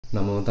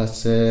Namo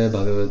tasse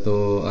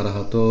bhagavato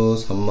arahato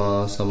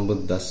samma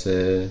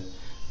sambuddhasse.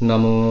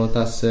 Namo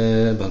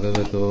tasse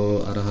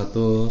bhagavato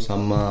arahato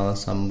samma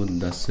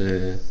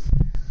sambuddhasse.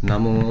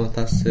 Namo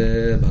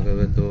tasse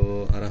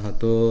bhagavato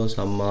arahato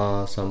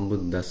samma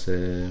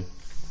sambuddhasse.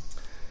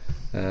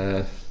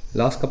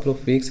 Last couple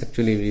of weeks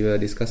actually we were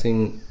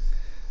discussing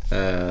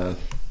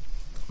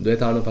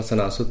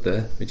Dvayatanupassana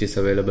Sutta, which is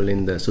available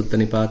in the Sutta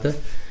Nipata,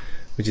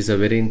 which is a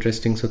very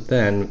interesting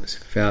sutta and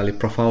fairly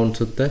profound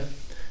sutta,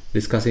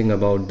 discussing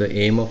about the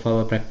aim of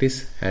our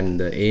practice. And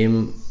the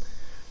aim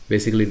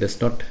basically does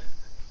not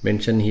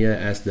mention here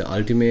as the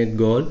ultimate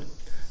goal,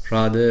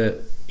 rather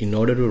in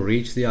order to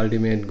reach the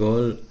ultimate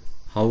goal,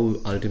 how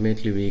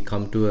ultimately we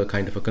come to a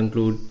kind of a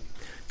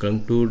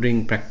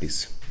concluding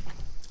practice.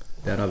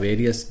 There are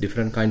various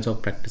different kinds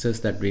of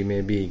practices that we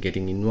may be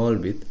getting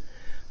involved with.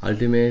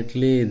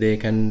 Ultimately they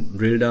can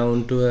drill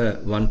down to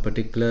one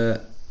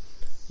particular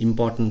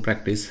important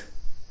practice,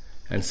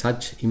 and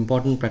such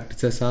important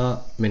practices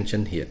are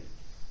mentioned here.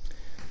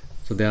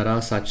 So there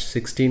are such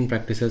 16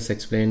 practices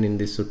explained in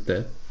this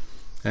sutta,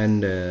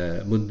 and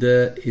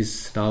Buddha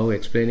is now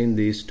explaining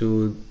these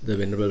to the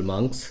venerable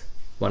monks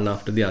one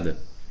after the other.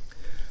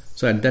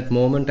 So at that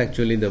moment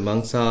actually the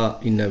monks are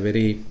in a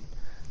very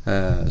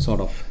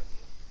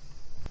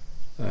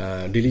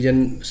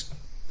diligent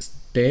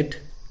state,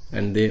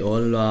 and they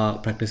all are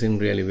practicing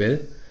really well.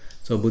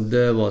 So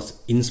Buddha was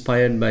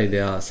inspired by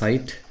their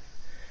sight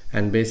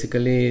and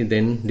basically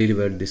then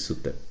delivered this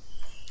sutta.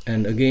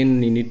 And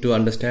again, you need to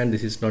understand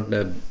this is not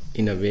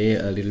in a way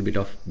a little bit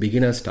of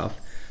beginner stuff,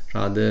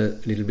 rather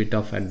a little bit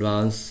of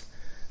advanced,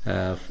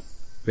 where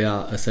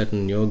a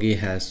certain yogi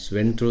has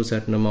went through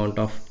certain amount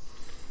of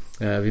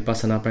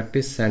vipassana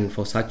practice, and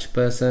for such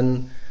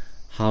person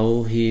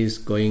how he is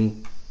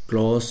going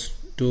close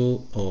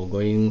to or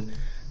going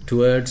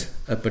towards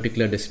a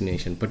particular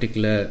destination,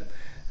 particular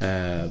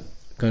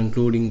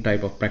concluding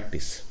type of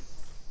practice.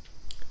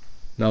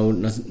 Now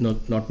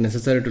not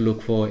necessary to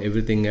look for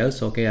everything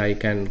else. Okay, I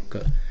can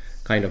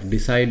kind of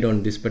decide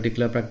on this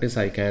particular practice,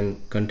 I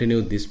can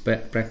continue this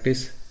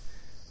practice,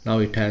 now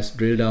it has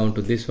drilled down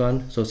to this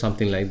one, so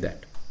something like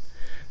that.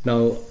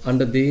 Now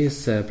under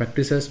these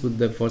practices,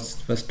 Buddha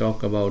first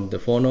talk about the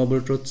Four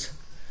Noble Truths.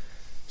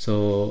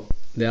 So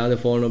the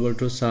Four Noble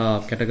Truths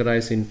are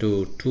categorized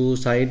into two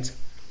sides.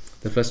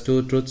 The first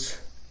two truths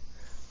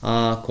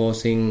are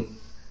causing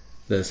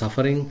the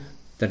suffering,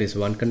 that is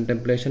one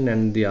contemplation,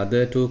 and the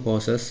other two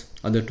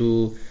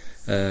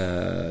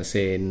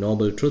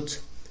noble truths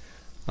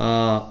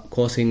are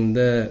causing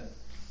the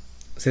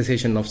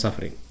cessation of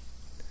suffering.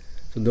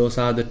 So those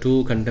are the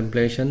two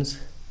contemplations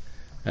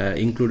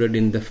included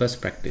in the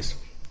first practice.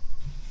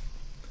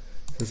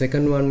 The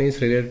second one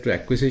is related to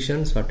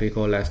acquisitions, what we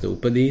call as the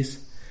upadis,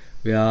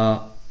 where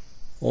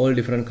all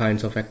different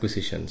kinds of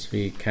acquisitions.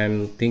 We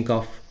can think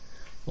of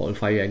all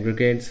five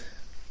aggregates,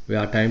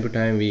 where time to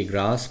time we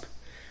grasp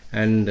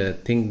and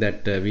think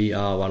that we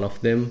are one of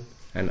them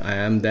and I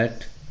am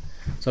that.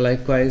 So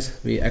likewise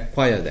we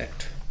acquire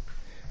that.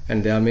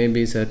 And there may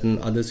be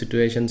certain other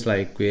situations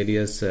like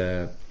various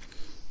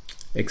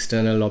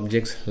external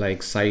objects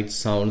like sights,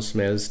 sounds,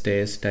 smells,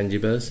 tastes,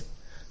 tangibles.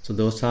 So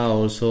those are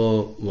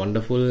also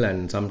wonderful,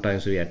 and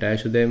sometimes we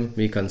attach to them,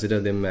 we consider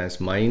them as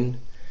mine,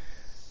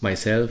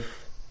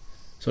 myself.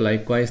 So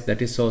likewise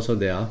that is also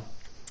there,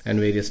 and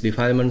various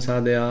defilements are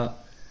there.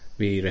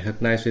 We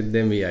recognize with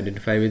them, we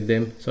identify with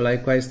them. So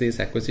likewise these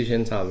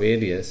acquisitions are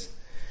various,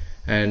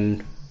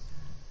 and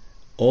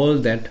all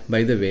that,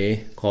 by the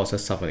way,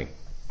 causes suffering.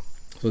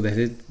 So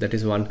that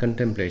is one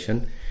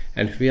contemplation,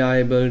 and if we are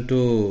able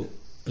to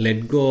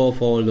let go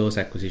of all those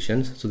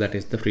acquisitions, so that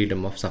is the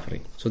freedom of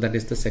suffering. So that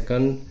is the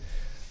second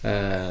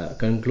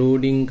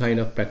concluding kind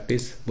of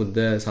practice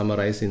Buddha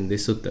summarized in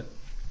this sutta.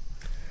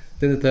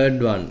 Then the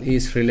third one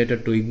is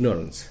related to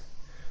ignorance.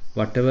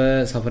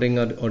 Whatever suffering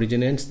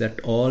originates, that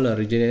all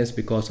originates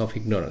because of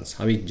ignorance,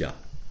 avidya.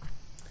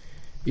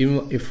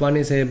 If one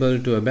is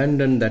able to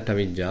abandon that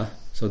avidya,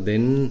 so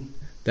then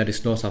there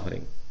is no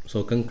suffering.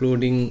 So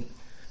concluding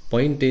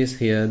point is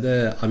here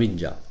the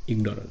avidya,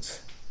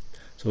 ignorance.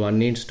 So one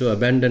needs to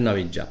abandon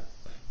avidya.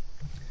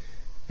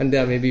 And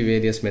there may be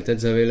various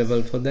methods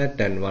available for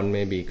that, and one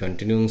may be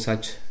continuing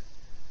such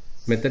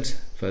methods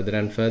further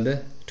and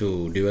further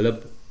to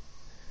develop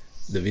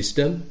the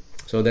wisdom,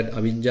 so that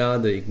avidya,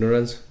 the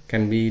ignorance,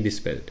 can be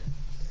dispelled.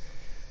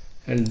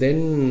 And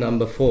then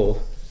number 4,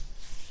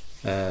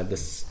 the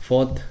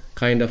fourth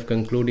kind of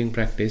concluding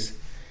practice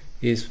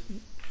is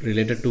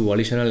related to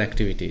volitional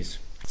activities,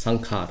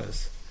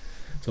 sankharas.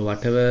 So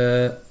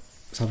whatever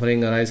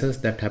suffering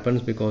arises, that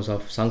happens because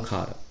of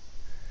sankhara.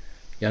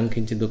 Yang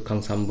kinchi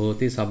dukkhang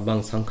sambhoti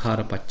sabbang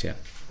sankhara paccaya.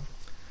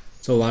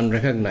 So one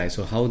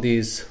recognizes how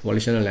these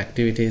volitional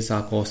activities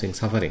are causing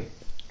suffering.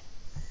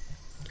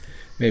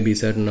 Maybe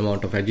certain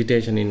amount of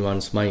agitation in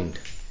one's mind.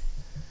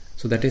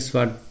 So that is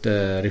what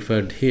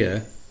referred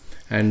here.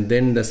 And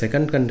then the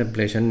second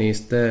contemplation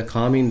is the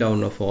calming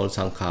down of all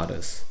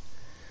sankharas,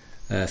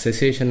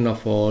 cessation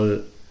of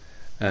all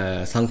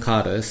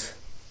sankharas,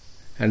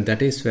 and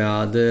that is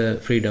where the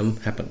freedom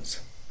happens.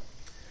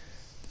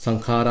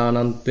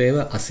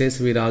 Sankharanantveva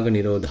asesa viraga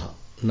nirodha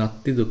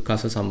natti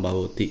dukkhasa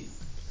sambhavoti.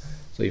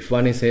 So if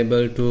one is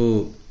able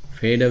to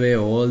fade away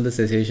all the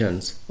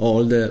cessations,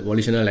 all the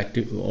volitional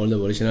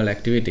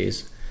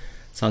activities,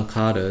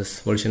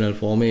 sankharas, volitional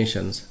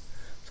formations,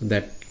 so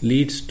that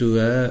leads to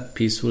a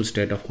peaceful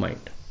state of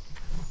mind.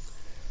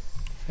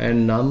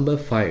 And number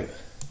 5.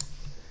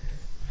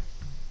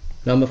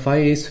 Number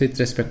 5 is with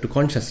respect to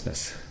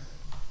consciousness.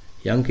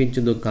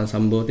 Yankincha dukkha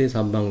sambhoti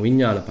sabbang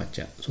vijnana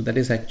pacca. So that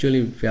is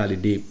actually fairly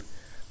deep,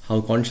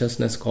 how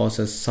consciousness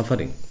causes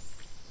suffering.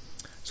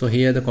 So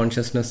here the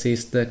consciousness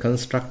is the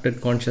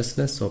constructed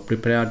consciousness or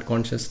prepared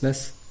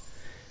consciousness,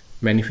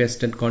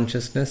 manifested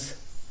consciousness,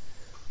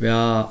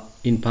 where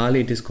in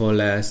Pali it is called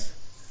as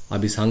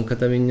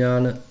abhisankata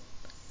vijnana,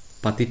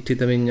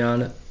 patittita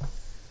vijnana,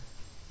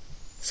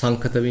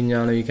 sankata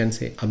vijnana, we can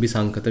say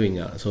abhisankata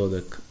vijnana. So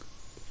the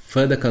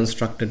further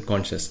constructed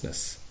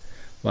consciousness.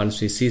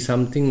 Once we see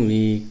something,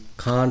 we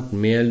can't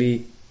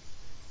merely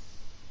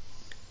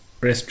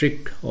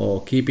restrict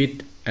or keep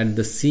it at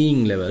the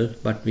seeing level,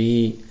 but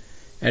we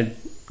add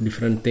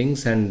different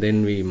things and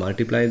then we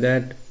multiply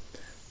that.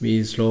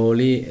 We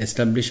slowly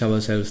establish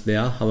ourselves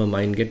there, our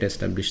mind get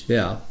established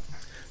there.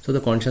 So the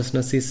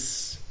consciousness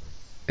is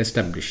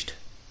established.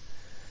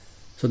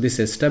 So this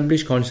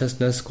established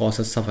consciousness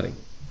causes suffering.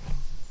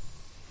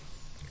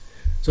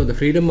 So the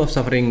freedom of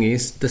suffering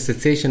is the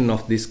cessation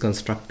of this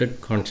constructed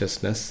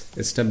consciousness,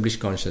 established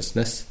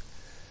consciousness.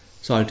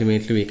 So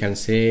ultimately we can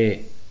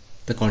say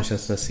the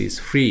consciousness is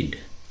freed,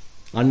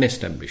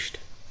 unestablished.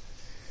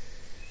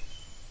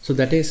 So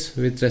that is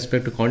with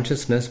respect to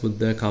consciousness,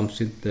 Buddha comes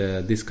with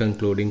this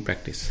concluding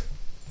practice.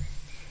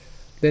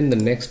 Then the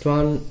next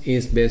one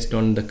is based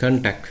on the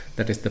contact,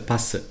 that is the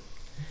passa.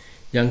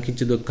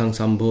 Yankincha dukkhang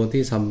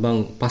sambhoti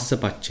sabbang passa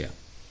pacca.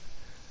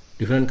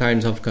 Different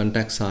kinds of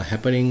contacts are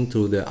happening.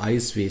 Through the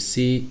eyes we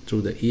see,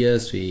 through the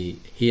ears we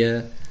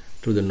hear,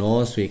 through the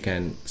nose we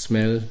can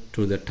smell,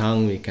 through the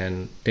tongue we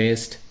can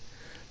taste,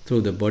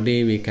 through the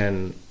body we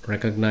can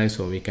recognize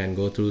or we can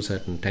go through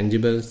certain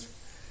tangibles,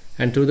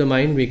 and through the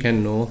mind we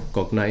can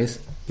cognize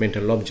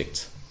mental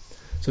objects.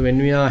 So when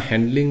we are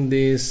handling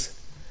these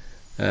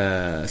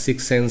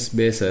 6 sense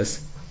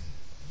bases,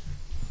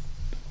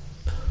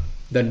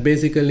 that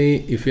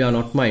basically if we are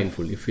not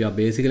mindful, if we are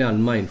basically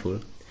unmindful,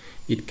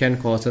 it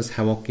can cause us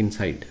havoc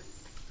inside.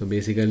 So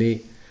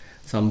basically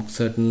some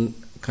certain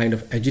kind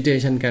of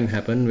agitation can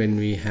happen when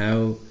we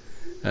have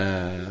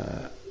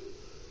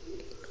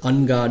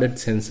unguarded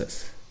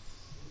senses.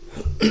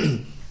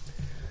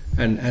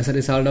 And as a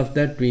result of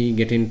that, we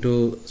get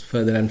into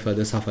further and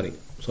further suffering.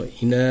 So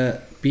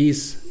inner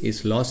peace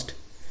is lost.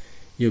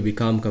 You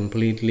become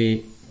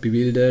completely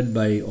bewildered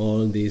by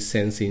all these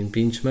sense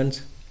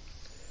impingements.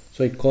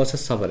 So it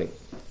causes suffering.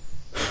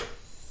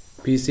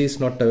 Peace is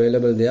not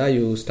available there,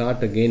 you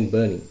start again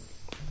burning.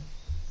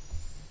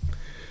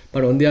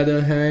 But on the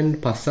other hand,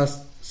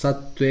 passas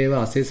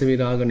sattveva asesa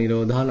viraga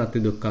nirodha natti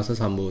dukkhasa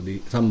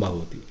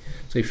sambhavoti.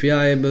 So if we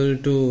are able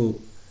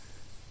to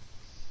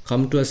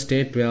come to a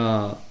state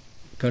where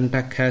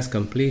contact has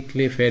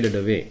completely faded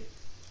away,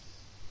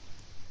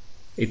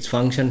 its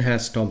function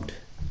has stopped,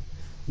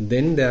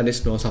 then there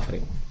is no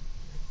suffering.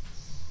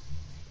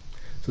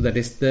 So that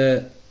is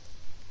the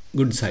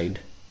good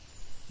side,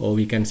 or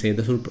we can say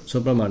the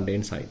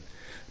supramundane side.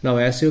 Now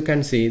as you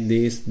can see,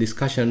 these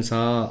discussions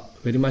are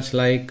very much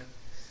like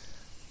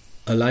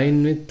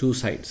aligned with two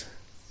sides.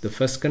 The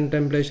first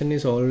contemplation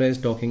is always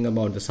talking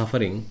about the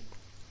suffering,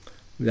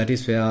 that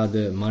is where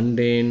the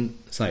mundane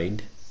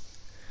side.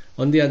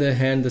 On the other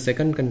hand, the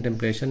second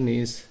contemplation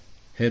is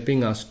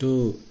helping us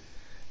to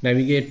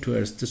navigate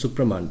towards the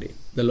supramundane,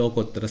 the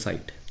lokottara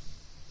side.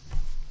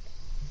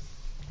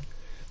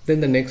 Then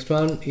the next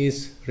one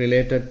is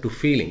related to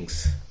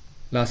feelings.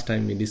 Last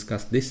time we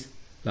discussed this,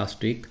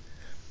 last week.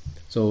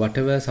 So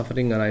whatever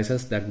suffering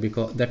arises,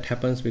 that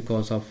happens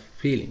because of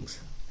feelings.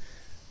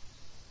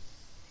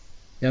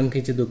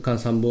 Yankincha dukkha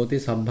sambhoti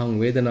sabbhang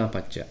vedana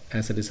pacca.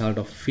 As a result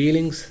of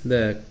feelings,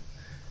 the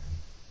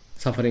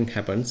suffering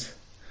happens.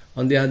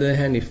 On the other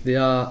hand, if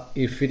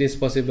it is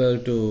possible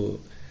to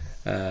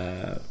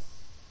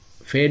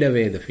fade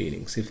away the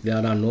feelings, if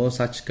there are no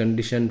such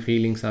conditioned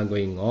feelings are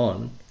going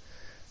on,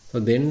 so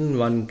then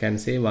one can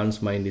say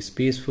one's mind is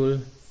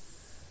peaceful,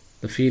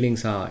 the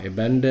feelings are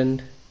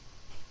abandoned.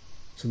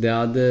 So there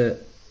are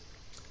the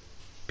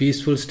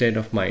peaceful state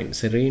of mind,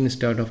 serene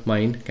state of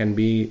mind can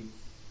be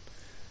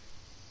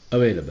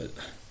available.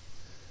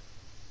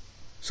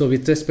 So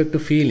with respect to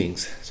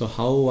feelings, so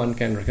how one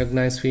can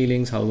recognize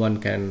feelings, how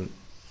one can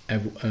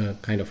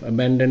kind of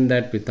abandon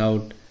that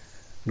without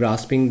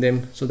grasping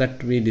them, so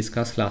that we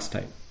discussed last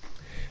time.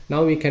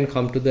 Now we can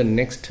come to the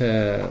next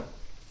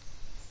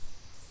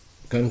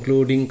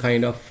concluding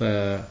kind of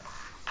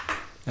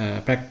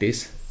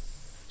practice.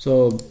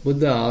 So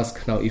Buddha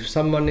asked, now if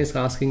someone is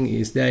asking,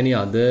 is there any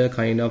other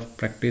kind of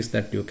practice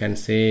that you can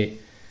say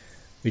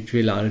which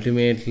will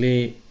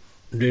ultimately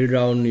drill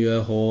down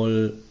your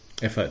whole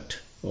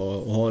effort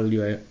or all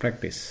your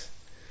practice?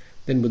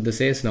 Then Buddha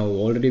says, now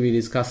already we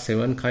discussed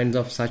 7 kinds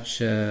of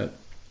such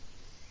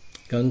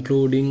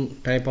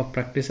concluding type of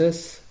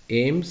practices,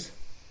 aims,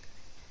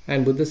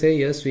 and Buddha say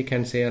yes, we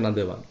can say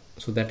another one.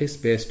 So that is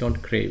based on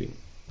craving.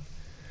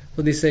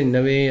 So this is in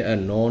a way a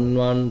known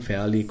one,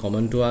 fairly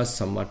common to us,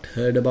 somewhat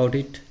heard about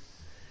it.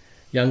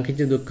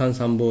 Yankichi dukkhan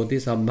sambhoti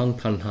sabbhang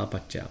tanha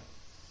paccaya.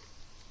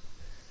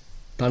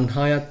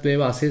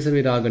 Tanhayatveva asesa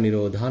viraga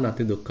nirodha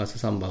nati dukkhasa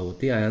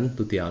sambhavoti ayan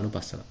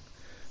Dvayatanupassana.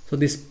 So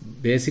this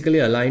basically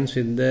aligns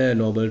with the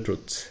noble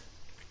truths.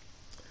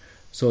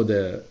 So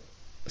the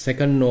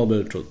second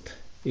noble truth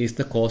is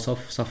the cause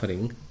of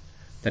suffering,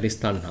 that is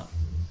tanha.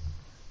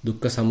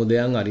 Dukkha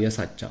samudayang ariya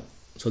satchang.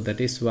 So that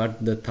is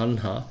what the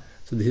tanha.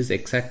 So this is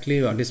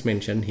exactly what is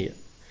mentioned here.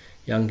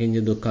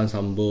 Yankinja dukkha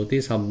sambhoti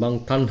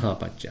sabbang tanha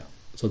paccaya.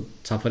 So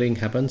suffering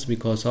happens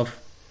because of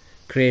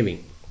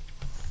craving.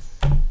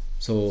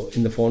 So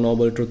in the Four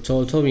Noble Truths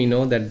also we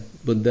know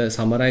that Buddha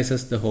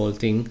summarizes the whole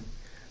thing,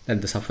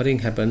 that the suffering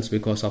happens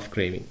because of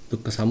craving.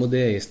 Dukkha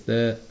samudaya is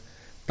the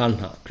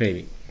tanha,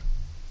 craving.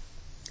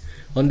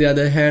 On the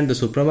other hand, the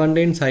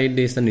supramundane side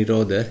is the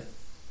nirodha,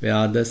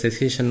 where the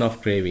cessation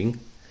of craving.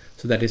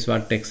 So that is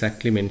what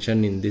exactly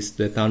mentioned in this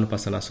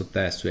Dvayatanupassana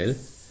Sutta as well.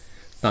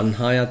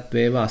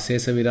 Tanhayatveva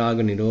asesa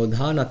viraga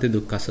nirodha nati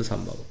dukkhasa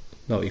sambhava.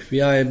 Now if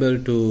we are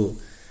able to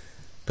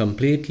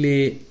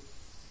completely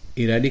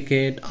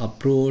eradicate,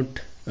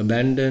 uproot,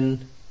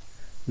 abandon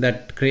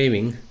that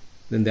craving,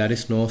 then there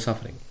is no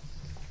suffering.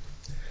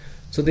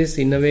 So this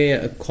in a way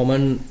a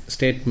common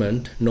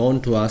statement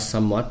known to us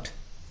somewhat.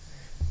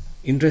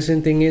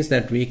 Interesting thing is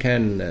that we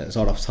can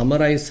sort of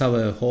summarize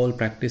our whole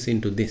practice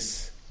into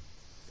this.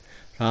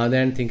 Rather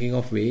than thinking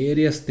of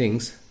various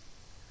things,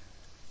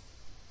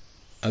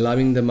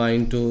 allowing the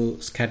mind to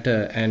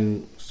scatter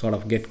and sort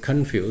of get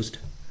confused.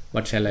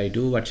 What shall I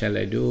do? What shall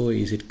I do?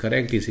 Is it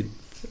correct? Is it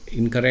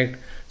incorrect?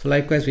 So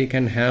likewise we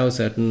can have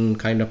certain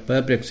kind of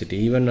perplexity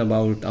even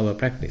about our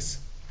practice.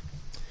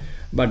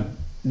 But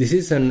this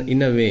is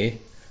in a way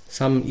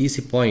some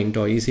easy point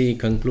or easy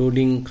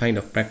concluding kind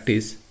of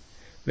practice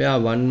where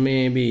one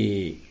may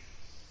be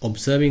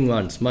observing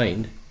one's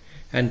mind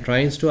and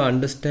tries to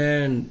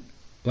understand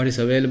what is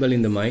available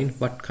in the mind,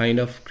 what kind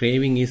of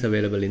craving is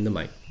available in the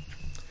mind.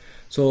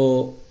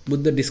 So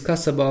Buddha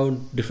discuss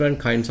about different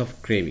kinds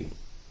of craving.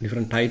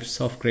 Different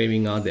types of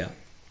craving are there.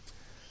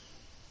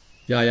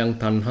 Yayang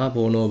tanha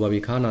pono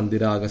bhavika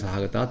nandiraga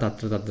sahagata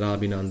tatra tadra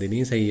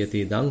binandini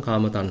sayyati dang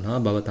kama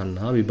tanha bhava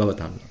tanha vibhava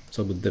tanha.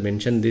 So Buddha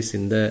mentioned this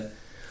in the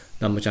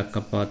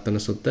Dhammacakkappavattana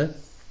Sutta.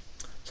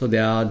 So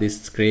there are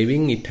this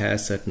craving, it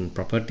has certain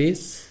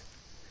properties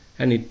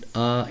and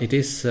it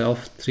is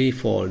of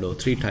threefold or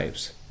three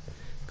types.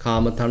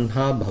 Kama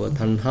tanha, bhava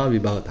tanha,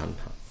 vibhava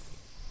tanha.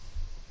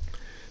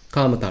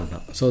 Kama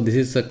tanha. So this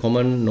is a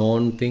common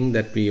known thing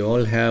that we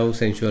all have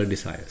sensual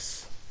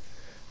desires.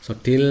 So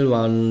till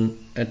one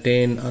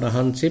attain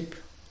arahantship,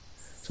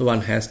 so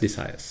one has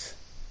desires.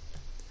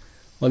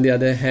 On the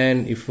other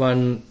hand, if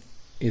one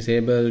is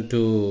able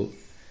to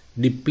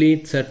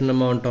deplete certain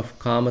amount of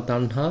kama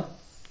tanha,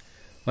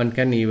 one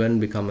can even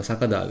become a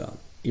sakadagami.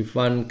 If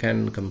one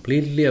can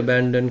completely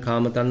abandon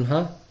kama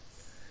tanha,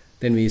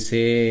 then we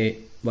say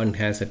one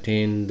has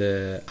attained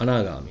the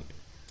anagami.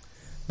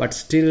 But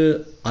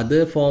still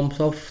other forms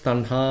of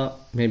tanha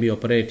may be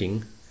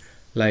operating,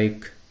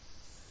 like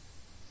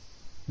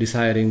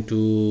desiring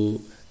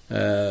to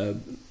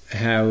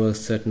have a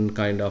certain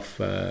kind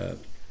of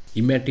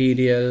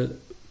immaterial,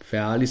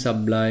 fairly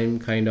sublime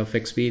kind of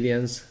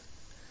experience,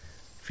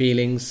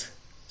 feelings.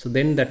 So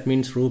then that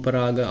means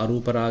ruparaga,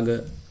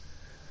 aruparaga.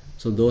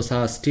 So those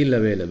are still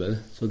available.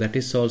 So that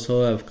is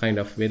also a kind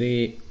of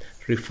very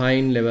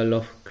refined level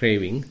of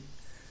craving,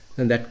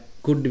 and that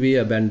could be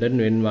abandoned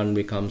when one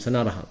becomes an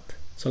arahant.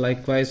 So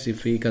likewise,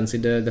 if we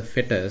consider the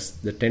fetters,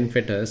 the 10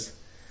 fetters,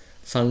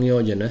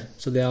 sangyojana,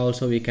 so there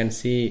also we can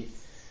see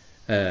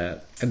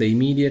at the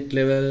immediate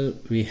level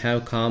we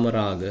have kama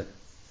raga,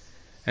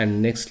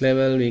 and next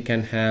level we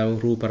can have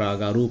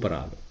ruparaga,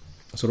 aruparaga.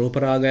 So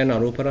ruparaga and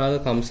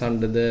aruparaga comes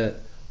under the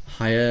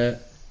higher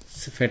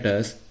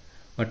fetters,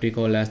 what we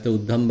call as the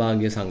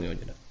uddhambhagya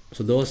sangyojana.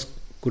 So those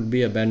could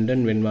be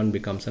abandoned when one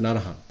becomes an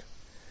arahant.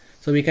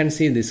 So we can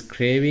see this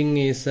craving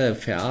is a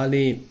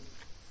fairly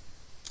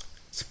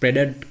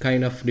spreaded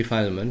kind of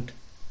defilement.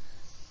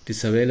 It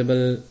is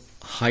available,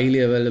 highly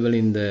available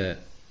in the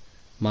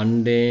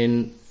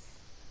mundane,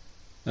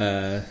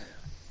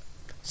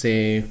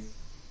 say,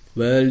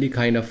 worldly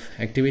kind of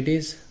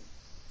activities.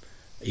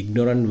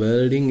 Ignorant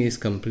worlding is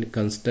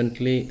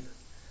constantly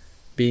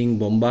being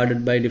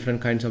bombarded by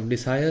different kinds of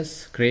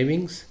desires,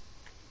 cravings.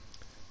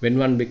 When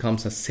one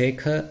becomes a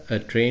sekhar, a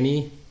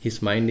trainee,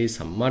 his mind is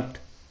somewhat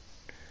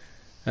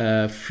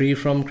free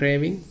from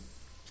craving.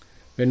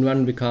 When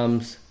one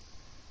becomes,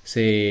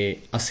 say,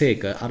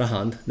 aseka,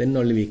 arahant, then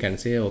only we can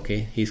say,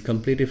 okay, he is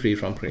completely free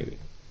from craving.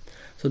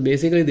 So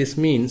basically this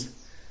means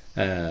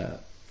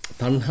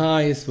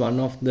tanha is one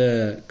of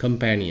the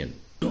companion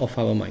of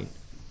our mind.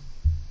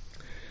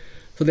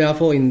 So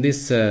therefore in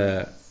this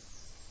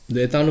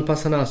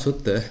Dvayatanupassana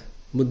Sutta,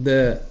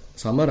 Buddha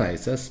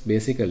summarizes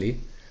basically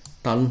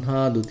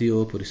tanha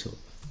dutiyo puriso.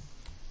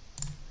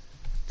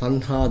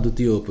 Tanha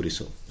dutiyo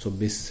puriso. So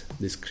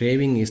this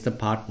craving is the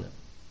partner.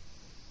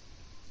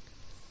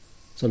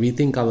 So we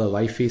think our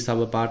wife is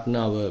our partner,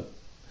 our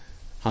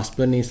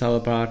husband is our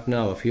partner,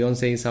 our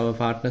fiancé is our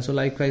partner. So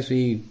likewise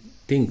we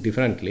think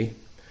differently.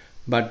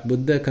 But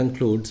Buddha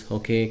concludes,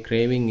 okay,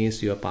 craving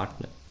is your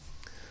partner.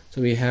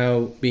 So we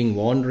have been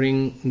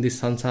wandering in this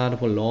samsara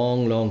for a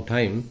long, long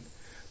time.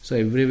 So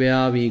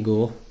everywhere we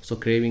go, so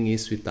craving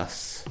is with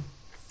us.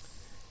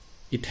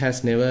 It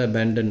has never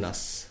abandoned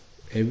us.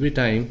 Every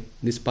time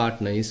this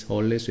partner is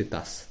always with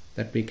us.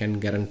 That we can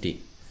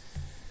guarantee.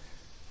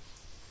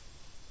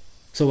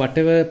 So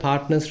whatever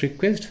partners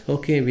request,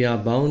 okay, we are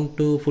bound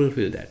to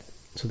fulfill that.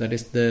 So that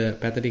is the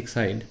pathetic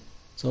side.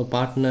 So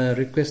partner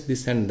requests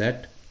this and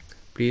that.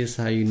 Please,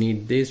 I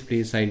need this.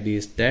 Please, I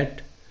need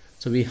that.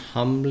 So we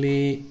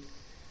humbly,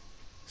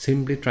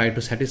 simply try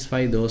to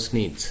satisfy those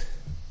needs.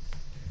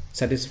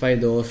 Satisfy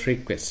those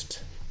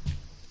requests.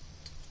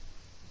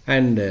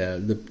 And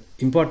the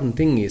important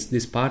thing is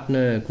this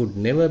partner could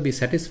never be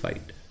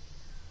satisfied.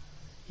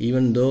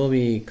 Even though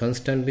we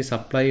constantly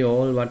supply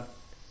all what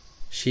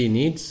she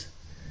needs,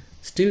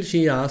 still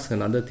she asks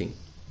another thing.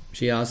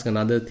 She asks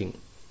another thing.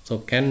 So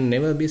can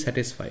never be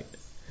satisfied.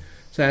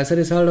 So as a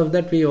result of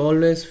that, we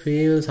always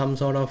feel some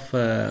sort of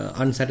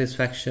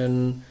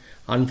unsatisfaction,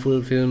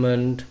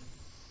 unfulfillment,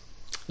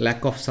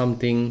 lack of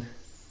something.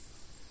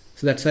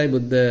 So that's why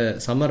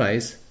Buddha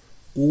summarized,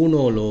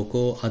 Uno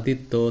loko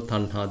aditto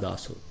tanha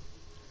dasu.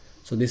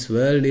 So this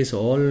world is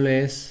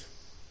always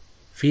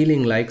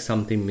feeling like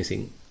something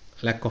missing,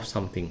 lack of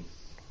something.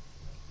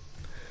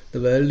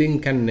 The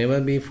worldling can never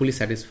be fully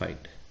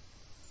satisfied.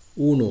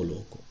 Uno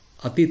loko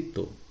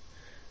aditto.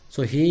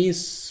 So he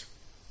is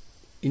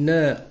in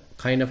a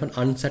kind of an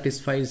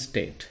unsatisfied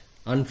state,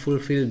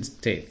 unfulfilled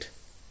state.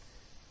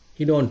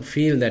 He don't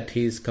feel that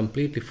he is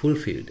completely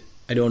fulfilled.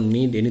 I don't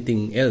need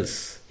anything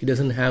else. He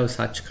doesn't have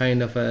such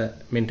kind of a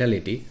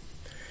mentality.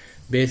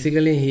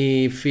 Basically,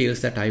 he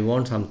feels that I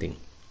want something.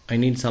 I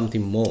need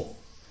something more.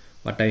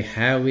 What I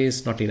have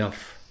is not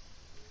enough.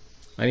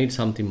 I need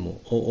something more.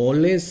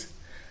 Always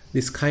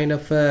this kind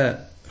of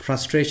a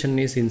frustration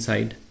is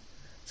inside.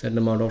 Certain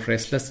amount of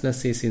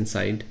restlessness is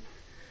inside.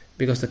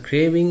 Because the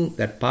craving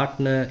that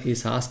partner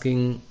is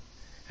asking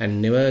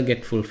and never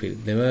get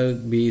fulfilled, never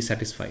be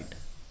satisfied.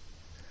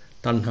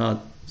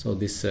 Tanha, so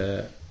this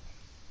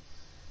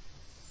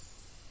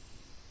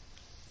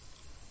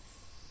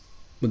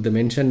Buddha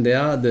mentioned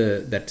there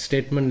that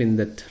statement in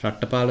that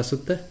Rattapala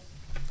Sutta.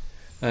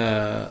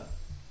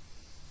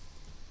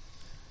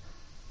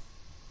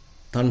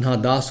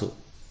 Tanha dasu.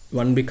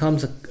 One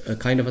becomes a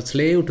kind of a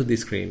slave to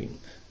this craving.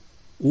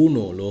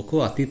 Uno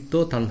loko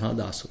atitto tanha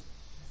dasu.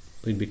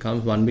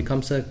 One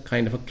becomes a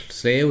kind of a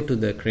slave to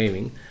the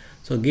craving.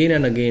 So again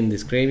and again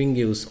this craving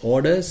gives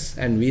orders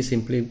and we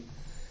simply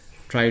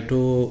try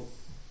to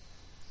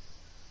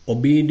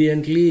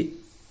obediently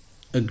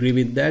agree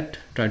with that,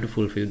 try to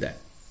fulfill that.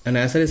 And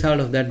as a result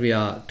of that we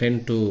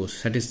tend to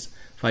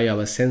satisfy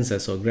our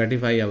senses or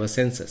gratify our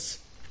senses.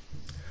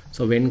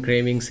 So when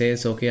craving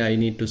says, okay, I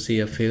need to see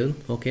a film,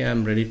 okay,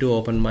 I'm ready to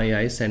open my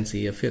eyes and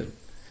see a film.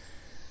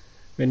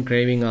 When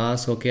craving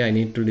asks, okay, I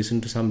need to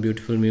listen to some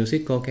beautiful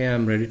music, okay,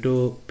 I'm ready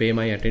to pay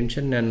my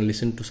attention and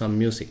listen to some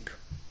music.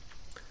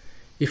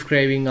 If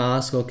craving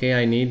asks, okay,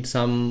 I need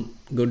some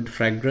good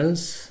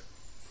fragrance,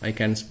 I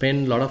can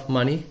spend a lot of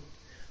money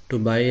to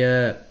buy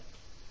a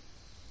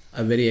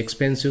very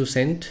expensive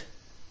scent,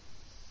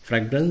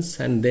 fragrance,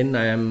 and then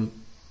I am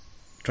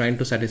trying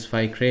to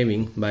satisfy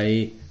craving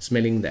by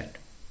smelling that.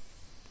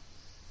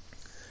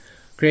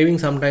 Craving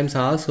sometimes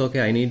asks,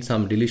 okay, I need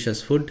some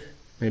delicious food,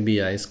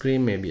 maybe ice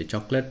cream, maybe a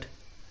chocolate.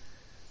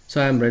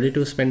 So I am ready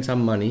to spend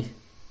some money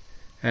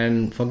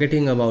and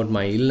forgetting about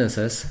my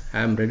illnesses,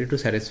 I am ready to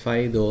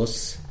satisfy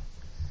those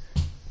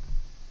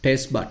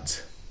taste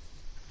buds.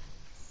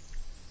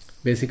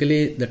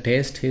 Basically, the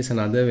taste is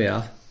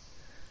another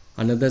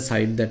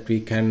side that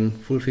we can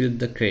fulfill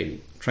the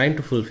craving, trying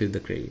to fulfill the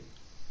craving.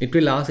 It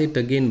will ask it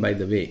again, by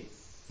the way.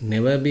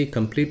 Never be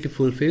completely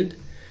fulfilled,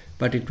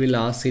 but it will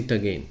ask it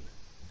again.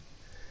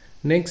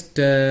 Next,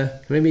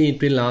 maybe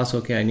it will ask,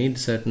 okay, I need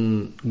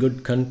certain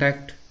good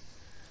contact,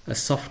 a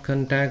soft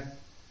contact,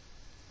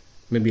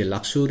 maybe a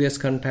luxurious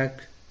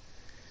contact,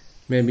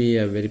 maybe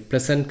a very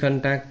pleasant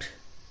contact.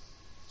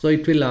 So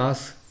it will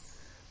ask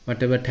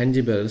whatever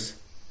tangibles,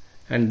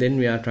 and then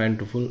we are trying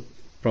to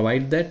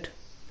provide that.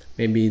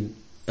 Maybe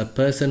a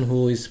person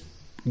who is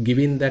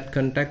giving that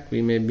contact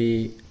we may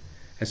be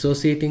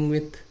associating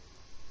with,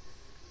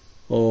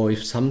 or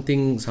if some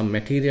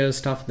material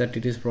stuff that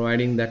it is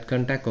providing that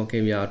contact,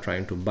 okay, we are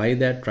trying to buy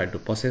that, try to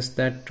possess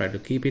that, try to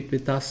keep it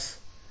with us.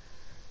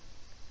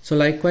 So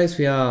likewise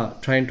we are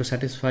trying to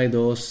satisfy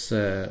those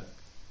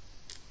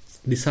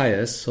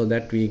desires so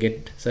that we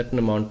get certain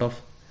amount of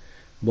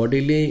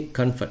bodily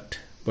comfort,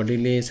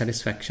 bodily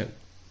satisfaction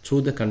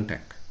through the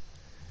contact.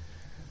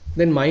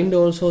 Then mind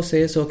also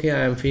says, okay,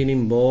 I am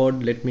feeling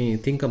bored, let me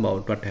think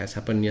about what has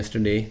happened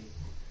yesterday,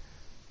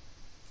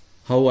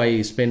 how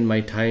I spent my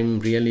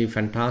time really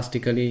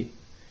fantastically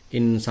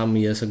in some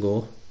years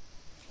ago.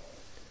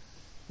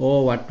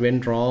 oh, what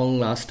went wrong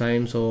last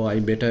time, so I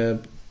better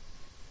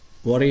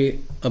worry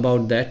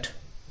about that.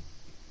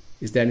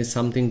 Is there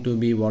something to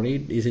be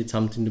worried? Is it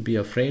something to be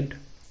afraid?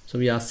 So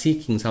we are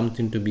seeking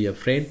something to be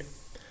afraid,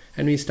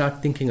 and we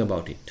start thinking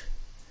about it.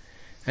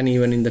 And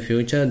even in the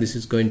future, this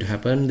is going to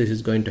happen, this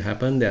is going to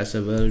happen, there's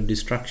a world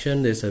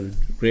destruction, there's a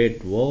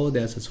great war,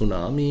 there's a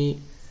tsunami.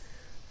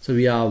 So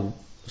we are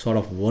sort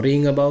of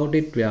worrying about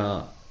it, we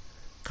are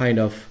kind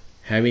of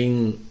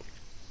having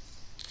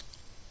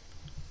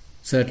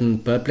certain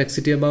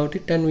perplexity about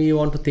it, and we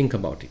want to think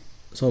about it.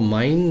 So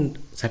mind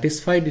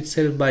satisfied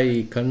itself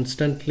by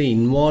constantly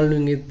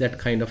involving in that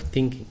kind of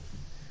thinking.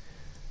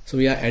 So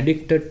we are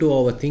addicted to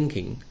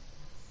overthinking.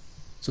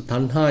 So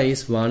tanha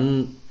is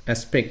one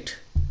aspect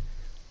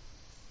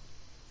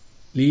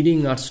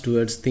leading us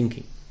towards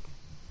thinking.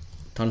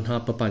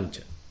 Tanha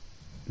papancha.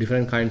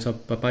 Different kinds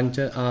of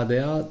papancha are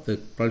there, the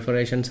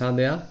proliferations are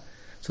there.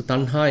 So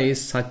tanha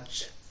is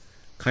such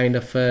kind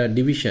of a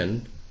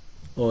division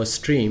or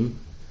stream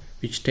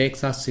which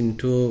takes us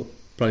into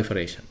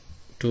proliferation,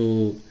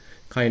 to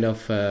kind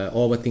of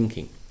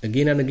overthinking.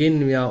 Again and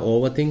again we are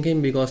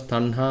overthinking because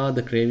tanha,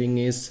 the craving,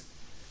 is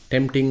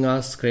tempting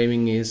us,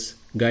 craving is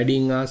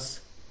guiding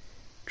us,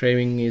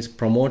 craving is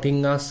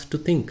promoting us to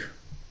think.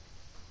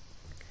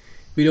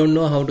 We don't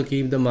know how to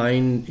keep the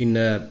mind in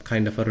a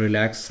kind of a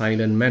relaxed,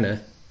 silent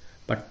manner,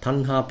 but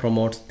tanha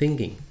promotes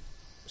thinking.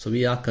 So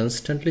we are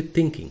constantly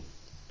thinking.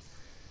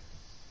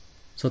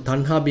 So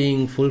tanha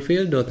being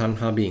fulfilled or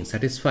tanha being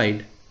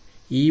satisfied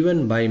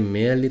even by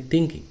merely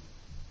thinking.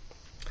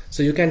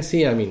 So you can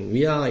see,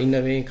 we are in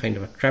a way kind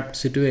of a trapped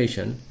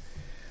situation.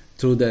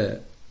 Through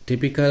the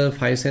typical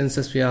five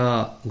senses, we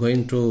are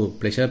going through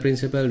pleasure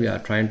principle, we are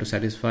trying to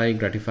satisfy,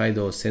 gratify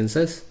those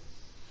senses.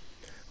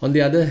 On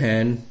the other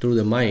hand, through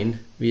the mind,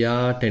 we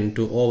tend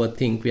to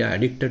overthink, we are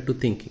addicted to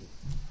thinking.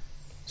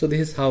 So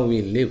this is how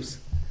we live.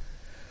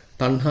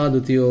 Tanha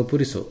dutiyo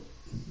puriso,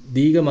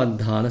 diga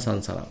madhana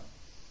sansara.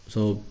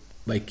 So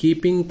by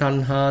keeping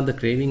tanha, the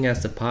craving,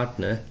 as the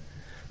partner,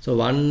 so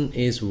one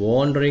is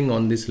wandering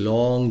on this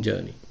long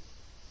journey.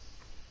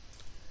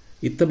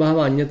 Itta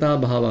bhava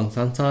anyata bhavang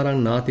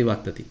sansarang nati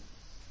vattati.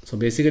 So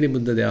basically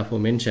Buddha therefore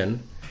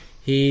mentioned,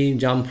 he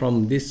jumped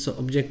from this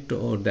object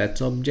or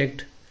that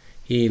object.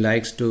 He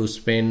likes to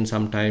spend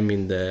some time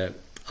in the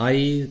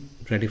eye,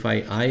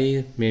 gratify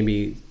eye,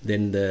 maybe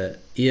then the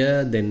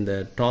ear, then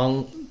the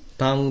tongue,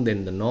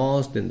 then the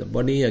nose, then the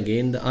body,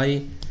 again the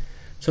eye.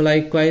 So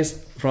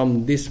likewise,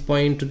 from this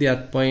point to the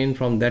other point,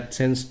 from that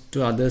sense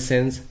to other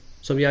sense,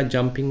 so we are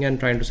jumping and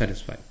trying to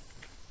satisfy.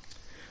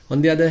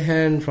 On the other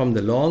hand, from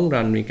the long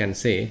run, we can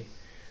say,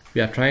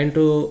 we are trying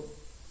to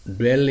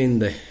dwell in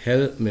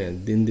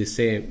the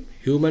same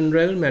human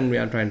realm, and we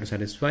are trying to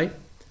satisfy.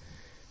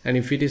 And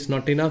if it is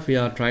not enough, we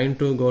are trying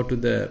to go to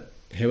the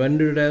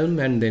heavenly realm,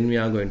 and then we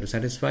are going to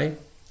satisfy.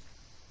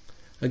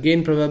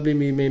 Again, probably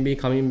we may be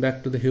coming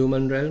back to the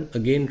human realm,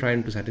 again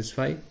trying to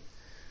satisfy.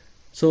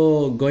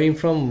 So going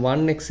from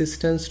one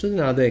existence to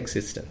another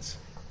existence.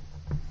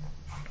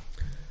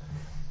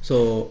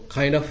 So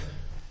kind of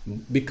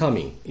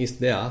becoming is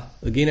there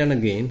again and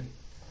again.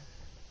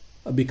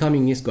 A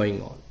becoming is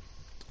going on.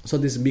 So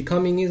this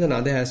becoming is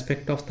another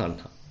aspect of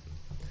tanha.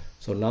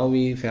 So now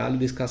we fairly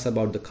discuss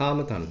about the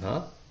kama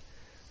tanha.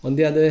 On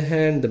the other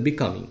hand, the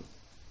becoming.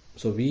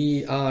 So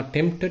we are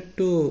tempted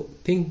to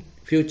think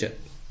future,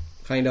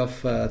 kind of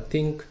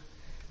think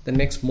the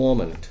next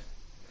moment,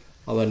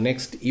 our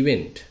next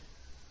event.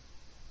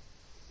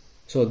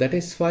 So that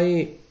is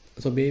why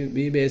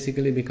we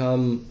basically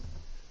become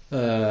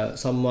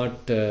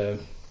somewhat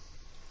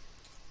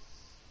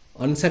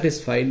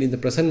unsatisfied in the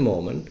present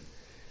moment,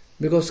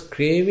 because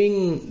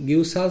craving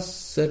gives us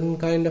certain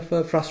kind of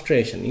a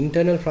frustration,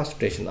 internal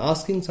frustration,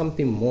 asking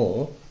something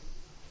more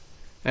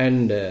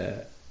and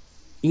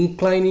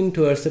inclining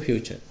towards the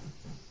future.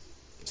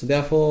 So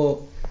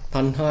therefore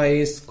tanha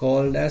is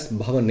called as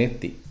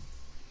bhavanetti,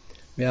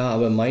 where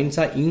our minds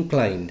are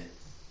inclined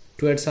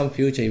towards some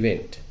future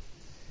event.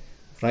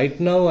 Right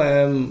now I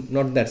am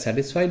not that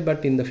satisfied,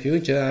 but in the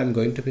future I am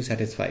going to be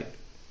satisfied.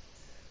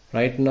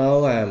 Right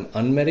now I am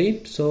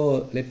unmarried,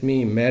 so let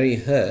me marry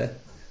her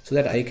so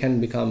that I can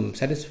become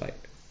satisfied.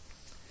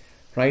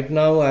 Right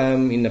now I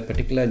am in a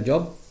particular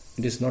job,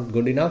 it is not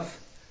good enough.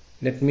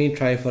 Let me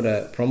try for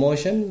a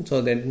promotion,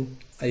 so then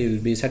I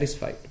will be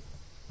satisfied.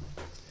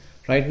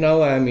 Right now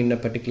I am in a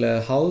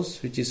particular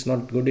house which is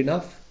not good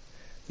enough.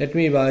 Let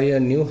me buy a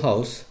new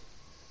house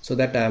so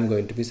that I am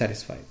going to be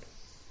satisfied.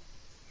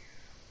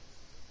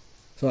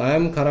 So I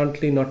am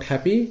currently not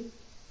happy,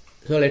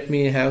 so let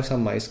me have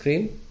some ice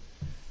cream,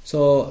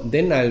 so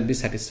then I will be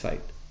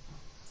satisfied.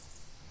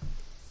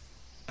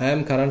 I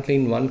am currently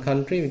in one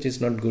country which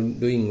is not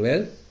doing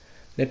well.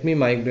 Let me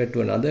migrate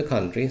to another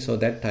country so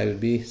that I will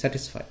be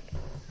satisfied.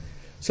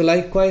 So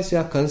likewise, we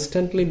are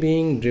constantly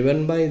being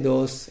driven by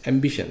those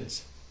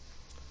ambitions,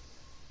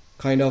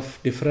 kind of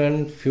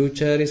different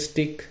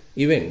futuristic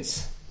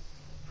events.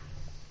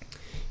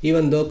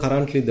 Even though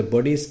currently the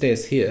body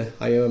stays here,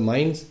 our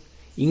minds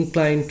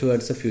inclined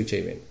towards a future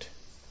event,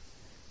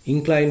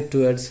 inclined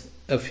towards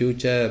a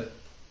future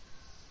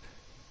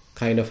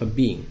kind of a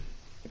being,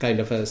 kind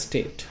of a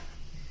state.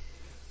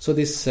 So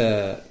this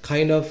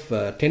kind of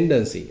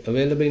tendency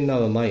available in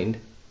our mind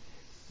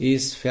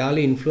is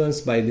fairly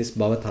influenced by this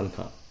bhava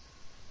tanha.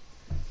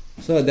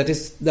 So that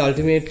is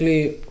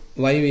ultimately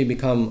why we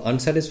become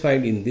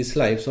unsatisfied in this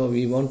life. So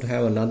we want to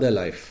have another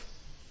life.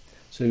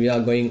 So we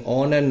are going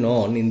on and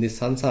on in this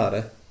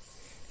samsara,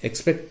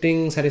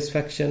 expecting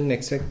satisfaction,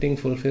 expecting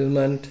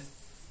fulfillment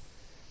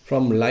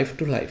from life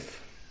to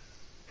life,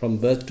 from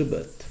birth to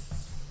birth.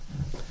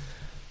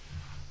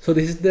 So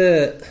this is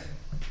the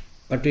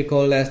what we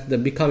call as the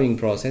becoming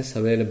process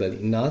available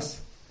in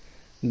us,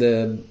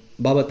 the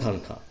bhava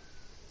tanha.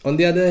 On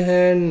the other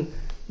hand,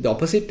 the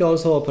opposite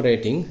also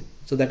operating,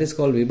 so that is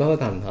called vibhava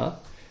tanha,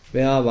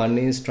 where one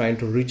is trying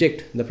to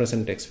reject the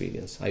present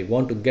experience. I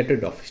want to get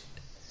rid of it.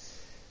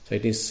 So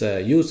it is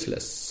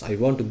useless. I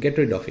want to get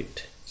rid of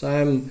it. So I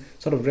am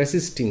sort of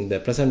resisting the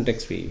present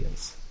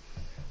experience.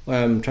 I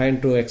am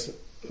trying to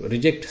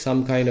reject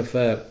some kind of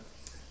a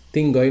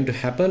thing going to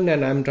happen,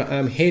 and I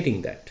am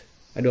hating that.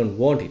 I don't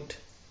want it.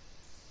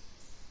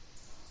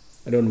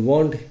 I don't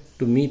want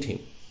to meet him.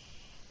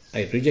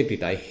 I reject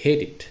it. I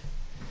hate it.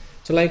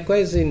 So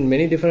likewise, in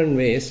many different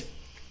ways,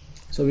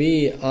 so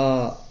we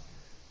are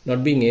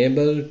not being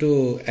able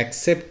to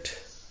accept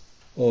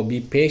or be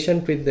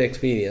patient with the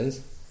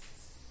experience.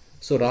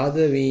 So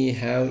rather we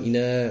have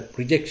inner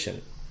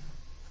rejection,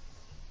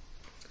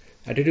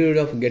 attitude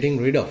of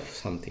getting rid of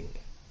something.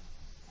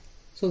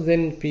 So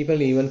then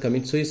people even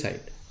commit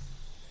suicide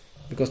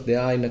because they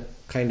are in a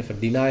kind of a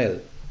denial,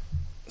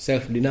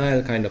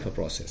 self-denial kind of a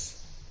process.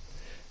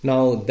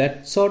 Now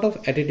that sort of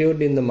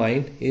attitude in the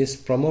mind is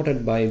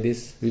promoted by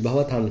this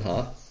vibhava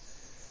tanha,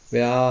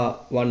 where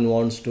one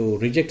wants to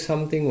reject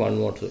something, one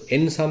wants to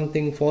end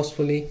something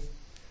forcefully,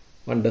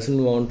 one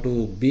doesn't want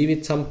to be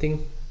with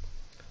something.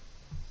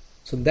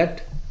 So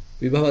that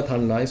vibhava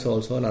tanha is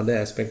also another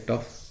aspect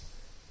of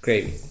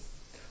craving.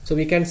 So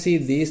we can see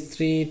these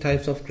three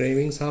types of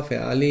cravings are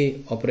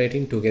fairly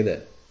operating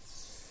together.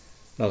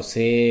 Now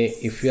say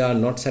if you are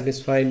not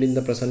satisfied in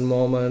the present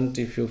moment,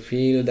 if you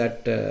feel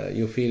that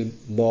you feel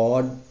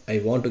bored, I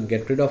want to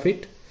get rid of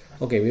it,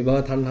 okay,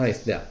 vibhava tanha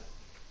is there.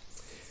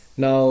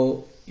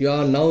 Now you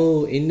are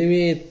now in a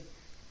way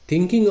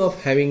thinking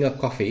of having a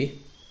coffee,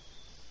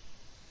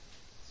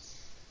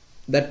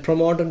 that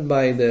promoted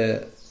by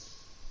the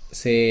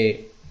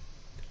say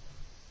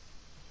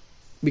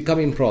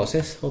becoming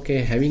process.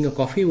 Okay, having a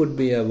coffee would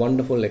be a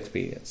wonderful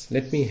experience.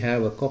 Let me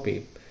have a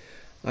coffee.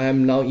 I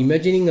am now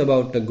imagining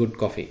about a good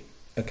coffee,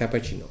 a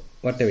cappuccino,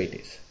 whatever it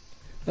is.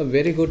 A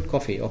very good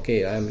coffee.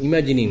 Okay, I am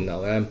imagining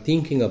now. I am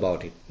thinking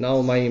about it.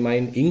 Now my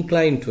mind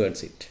inclined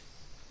towards it.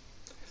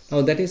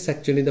 Now that is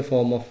actually the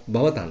form of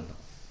bhava tanha.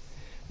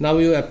 Now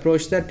you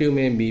approach that, you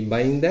may be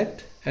buying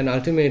that, and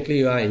ultimately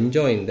you are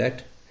enjoying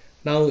that.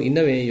 Now in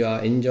a way you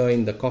are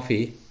enjoying the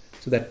coffee.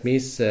 So that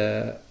means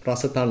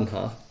rasa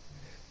tanha,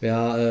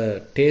 where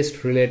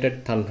taste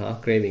related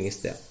tanha, craving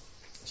is there.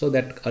 So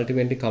that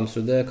ultimately comes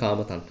to the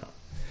kama tanha.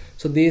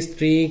 So these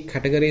three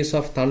categories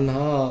of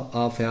tanha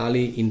are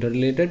fairly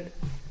interrelated,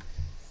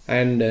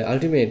 and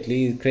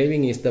ultimately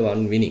craving is the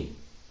one winning.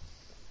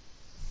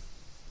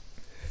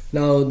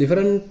 Now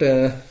different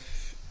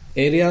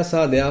areas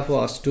are there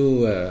for us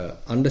to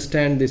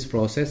understand this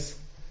process,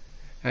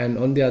 and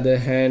on the other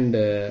hand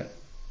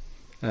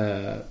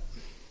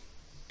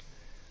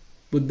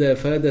Buddha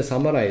further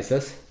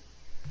summarizes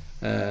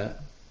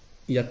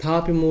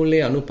Yathapi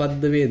mule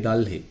anupaddave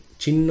dalhi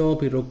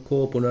chinnopi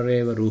rukko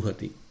punareva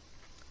ruhati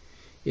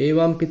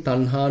Evampi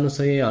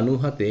tanhanusaye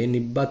anuhate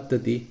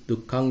nibbattati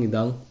dukkhang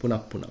idang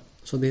punappuna.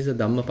 So this is a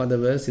Dhammapada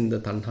verse in the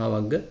Tanha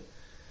Vagga.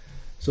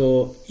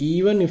 So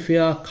even if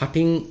you are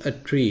cutting a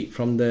tree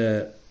from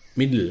the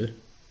middle,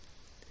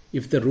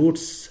 if the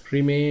roots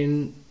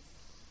remain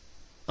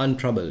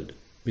untroubled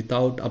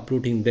without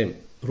uprooting them,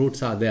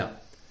 roots are there,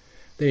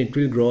 then it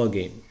will grow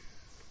again.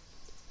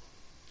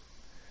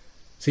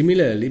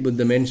 Similarly,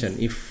 Buddha mentioned,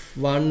 if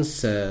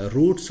one's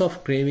roots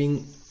of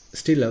craving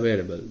still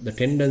available, the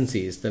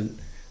tendencies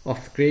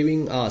of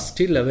craving are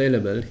still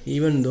available,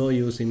 even though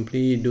you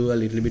simply do a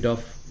little bit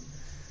of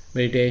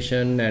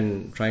meditation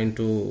and trying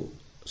to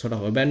sort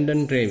of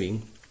abandon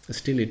craving,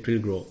 still it will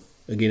grow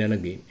again and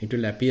again. It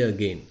will appear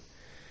again.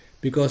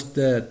 Because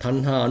the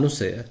tanha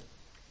anusaya,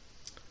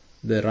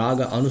 the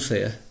raga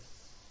anusaya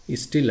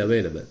is still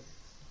available.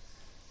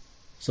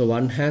 So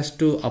one has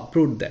to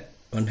uproot that.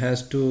 One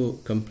has to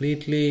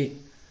completely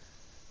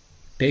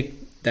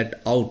take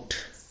that out.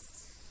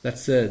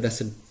 That's a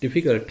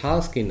difficult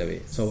task in a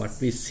way. So what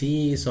we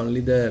see is only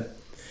the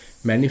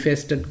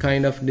manifested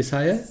kind of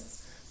desire,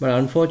 but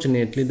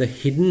unfortunately the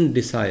hidden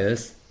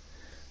desires,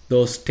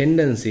 those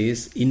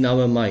tendencies in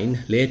our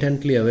mind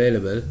latently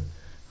available,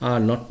 are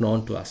not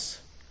known to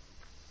us.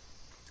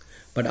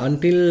 But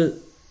until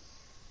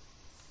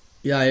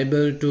they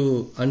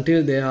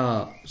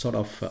are sort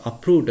of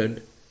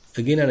uprooted,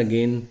 again and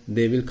again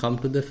they will come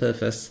to the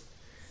surface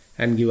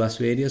and give us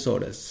various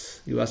orders,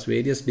 give us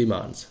various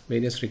demands,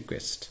 various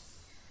requests.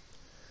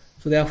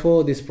 So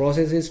therefore this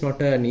process is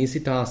not an easy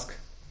task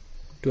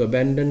to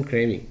abandon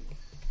craving.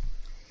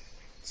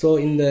 So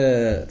in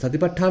the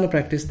Satipatthana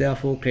practice,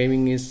 therefore,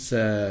 craving is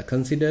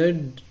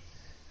considered,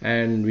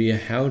 and we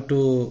have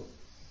to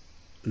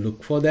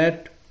look for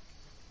that.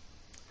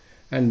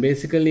 And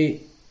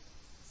basically,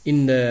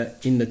 in the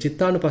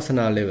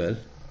Chittanupassana level,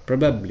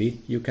 probably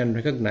you can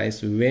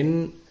recognize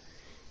when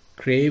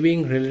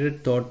craving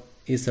related thought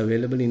is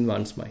available in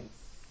one's mind.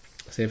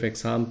 Say, for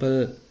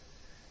example,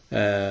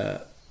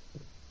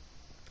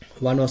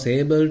 one was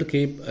able to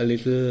keep a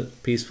little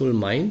peaceful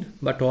mind,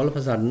 but all of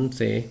a sudden,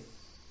 say,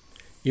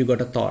 you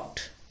got a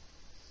thought,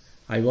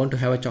 I want to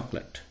have a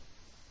chocolate.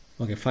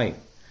 Okay, fine.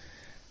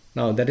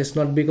 Now, that is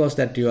not because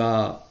that you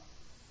are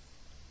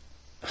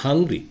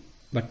hungry,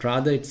 but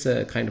rather it's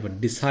a kind of a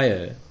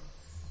desire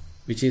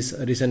which is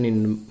arisen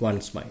in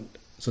one's mind.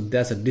 So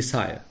there's a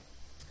desire.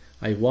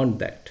 I want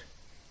that.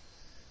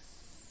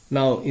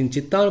 Now, in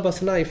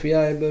Chittanupassana, if we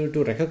are able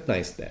to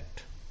recognize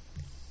that,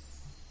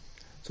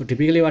 so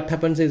typically what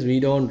happens is we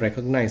don't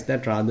recognize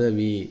that, rather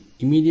we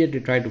immediately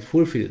try to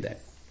fulfill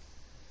that.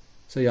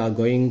 So you are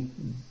going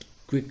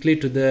quickly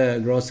to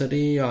the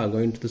grocery, you are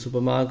going to the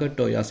supermarket,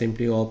 or you are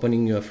simply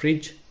opening your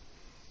fridge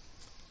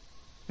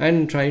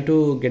and try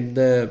to get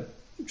the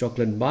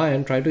chocolate bar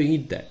and try to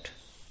eat that.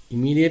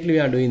 Immediately we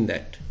are doing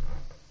that.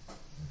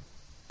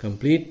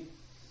 Complete,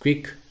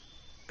 quick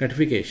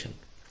gratification.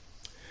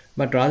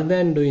 But rather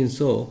than doing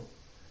so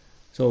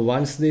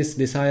once this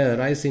desire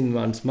arises in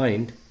one's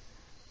mind,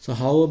 so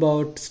how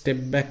about step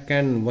back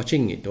and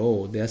watching it?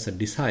 Oh, there's a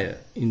desire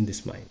in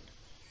this mind.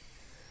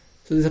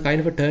 So there's a kind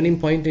of a turning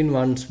point in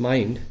one's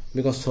mind,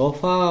 because so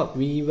far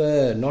we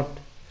were not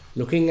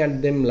looking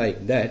at them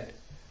like that.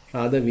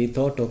 Rather we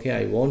thought, okay,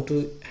 I want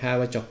to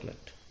have a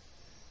chocolate.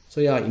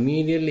 So you are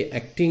immediately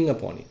acting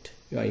upon it.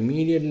 You are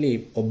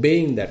immediately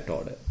obeying that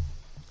order.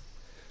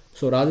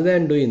 So rather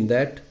than doing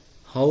that,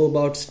 how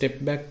about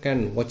step back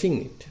and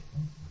watching it?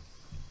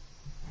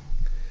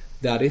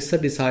 There is a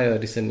desire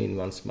arisen in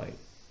one's mind.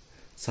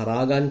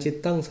 Saragan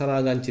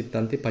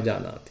chittanti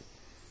pajanati.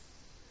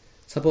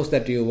 Suppose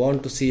that you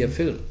want to see a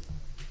film.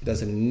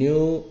 There's a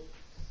new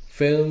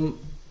film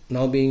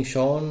now being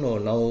shown or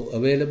now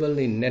available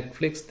in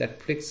Netflix,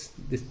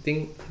 this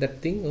thing,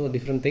 that thing, or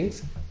different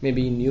things,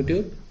 maybe in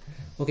YouTube.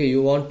 Okay,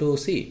 you want to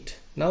see it.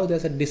 Now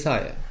there's a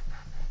desire.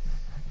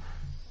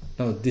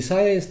 Now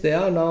desire is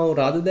there. Now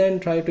rather than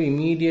try to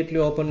immediately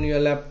open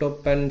your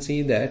laptop and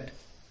see that,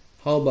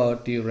 how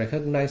about you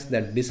recognize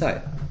that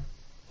desire?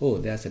 Oh,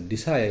 there's a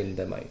desire in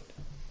the mind.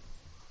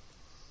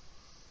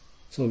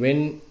 So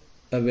when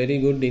a very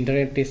good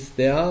internet is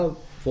there,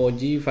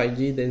 4G,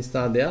 5G, the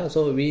Insta are there,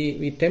 so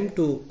we tend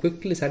to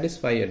quickly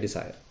satisfy a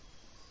desire.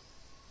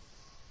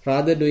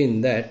 Rather doing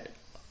that,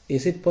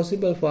 is it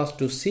possible for us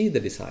to see the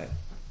desire?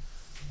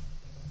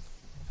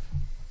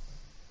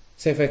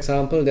 Say, for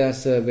example,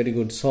 there's a very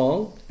good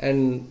song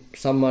and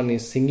someone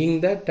is singing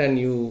that, and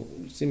you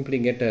simply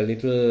get a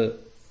little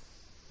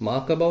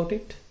mark about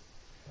it,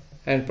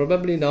 and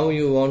probably now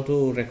you want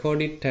to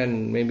record it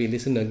and maybe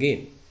listen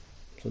again.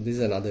 So this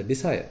is another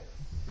desire.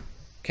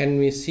 Can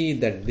we see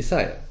that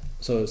desire?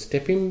 So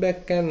stepping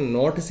back and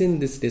noticing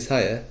this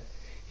desire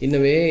in a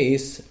way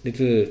is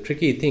little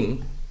tricky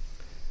thing,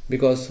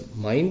 because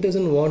mind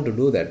doesn't want to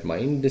do that.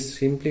 Mind just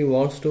simply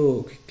wants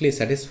to quickly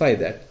satisfy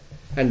that,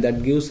 and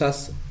that gives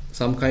us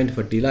some kind of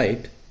a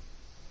delight.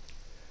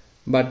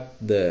 But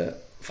the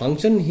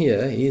function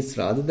here is,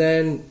 rather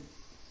than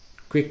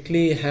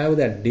quickly have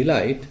that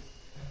delight,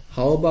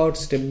 how about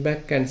step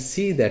back and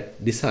see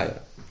that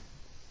desire?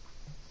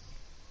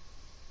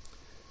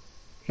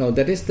 Now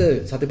that is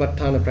the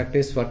Satipatthana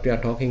practice what we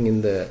are talking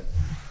in the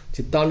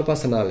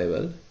Chittanupassana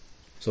level.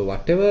 So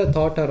whatever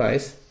thought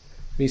arises,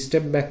 we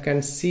step back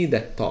and see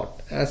that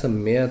thought as a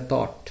mere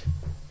thought.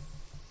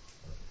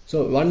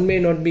 So one may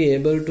not be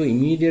able to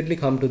immediately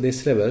come to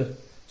this level.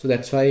 So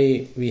that's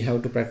why we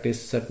have to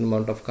practice certain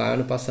amount of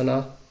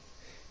Kayanupassana,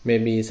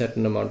 maybe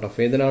certain amount of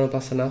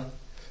Vedananupassana,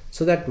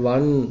 so that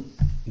one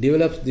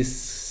develops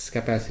this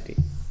capacity.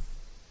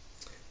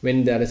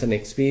 When there is an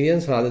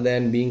experience, rather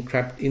than being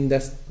trapped in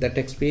that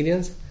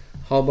experience,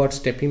 how about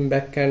stepping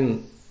back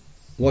and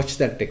watch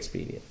that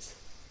experience?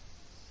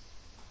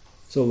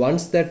 So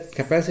once that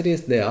capacity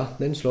is there,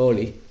 then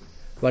slowly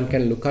one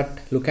can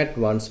look at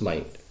one's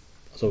mind.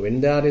 So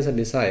when there is a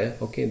desire,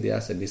 okay,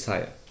 there's a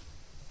desire.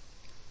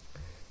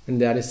 When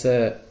there is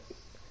a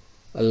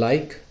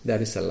like,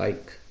 there is a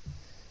like.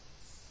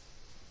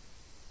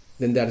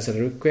 Then there is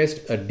a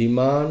request, a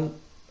demand,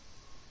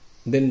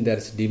 then there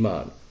is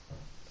demand.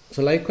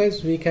 So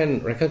likewise we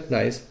can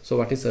recognize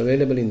what is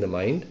available in the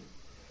mind.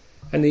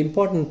 And the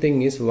important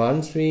thing is,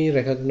 once we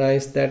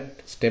recognize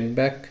that, step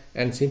back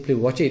and simply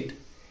watch it,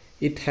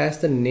 it has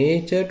the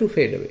nature to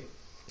fade away.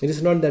 It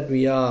is not that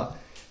we are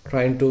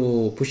trying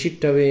to push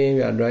it away,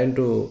 we are trying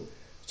to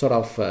sort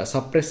of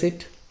suppress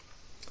it.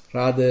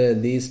 Rather,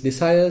 these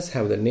desires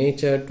have the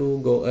nature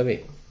to go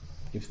away.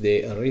 If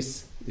they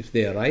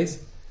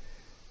arise,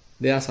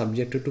 they are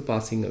subjected to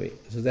passing away.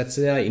 So that's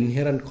their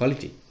inherent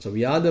quality. So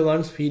we are the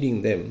ones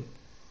feeding them,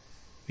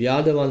 we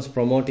are the ones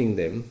promoting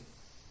them,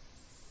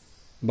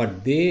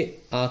 but they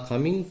are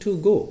coming to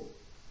go.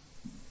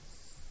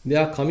 they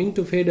are coming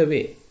to fade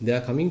away. They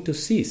are coming to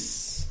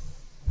cease,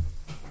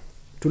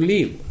 to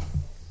leave.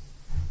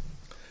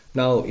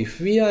 Now, if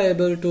we are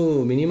able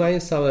to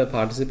minimize our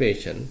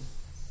participation,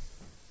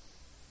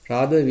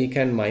 rather we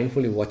can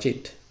mindfully watch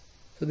it.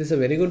 So this is a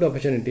very good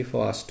opportunity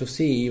for us to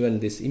see even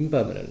this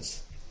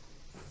impermanence.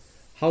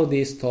 How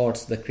these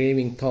thoughts, the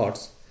craving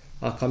thoughts,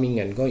 are coming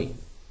and going.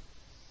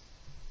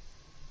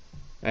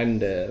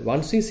 And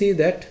once we see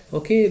that,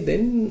 okay,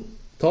 then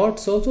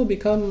thoughts also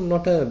become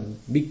not a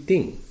big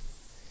thing.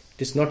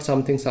 It is not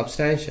something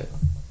substantial.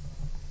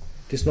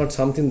 It is not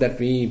something that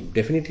we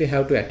definitely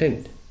have to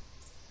attend.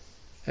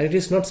 And it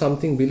is not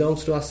something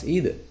belongs to us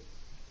either.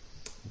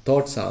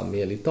 Thoughts are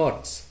merely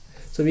thoughts.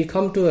 So we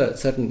come to a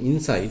certain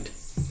insight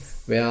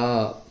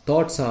where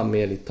thoughts are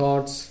merely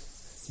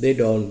thoughts. They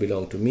don't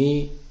belong to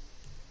me.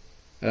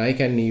 And I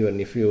can even,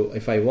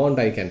 if I want,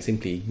 I can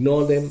simply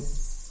ignore them.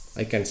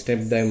 I can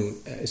step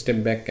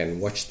back and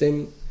watch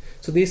them.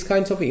 So these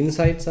kinds of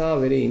insights are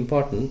very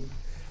important,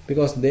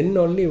 because then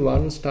only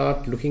one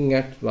start looking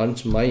at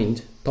one's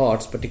mind,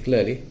 thoughts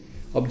particularly,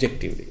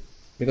 objectively.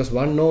 Because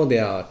one know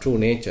their true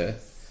nature,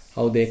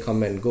 how they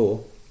come and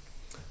go.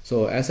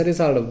 So as a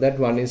result of that,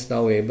 one is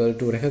now able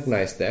to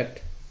recognize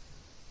that.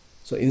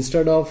 So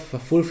instead of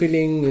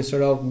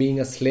being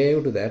a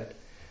slave to that,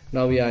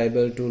 now we are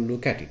able to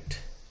look at it.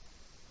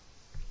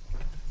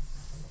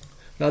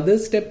 Now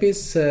this step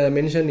is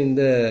mentioned in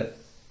the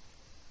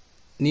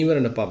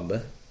Nissarana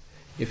Pabba.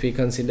 If we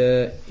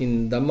consider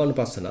in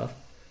Dvayatanupassana,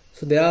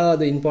 so there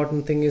the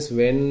important thing is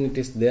when it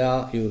is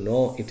there, you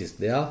know it is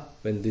there.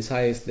 When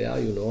desire is there,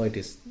 you know it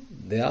is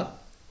there.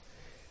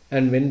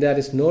 And when there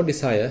is no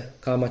desire,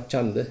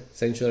 kamachanda,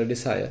 sensual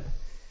desire,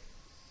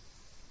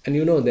 and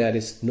you know there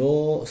is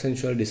no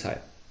sensual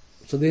desire.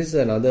 So this is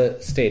another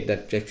state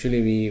that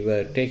actually we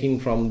were taking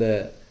from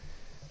the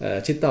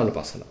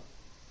Chittanupassana.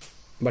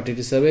 But it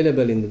is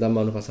available in the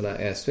Dhammanupassana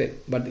as well.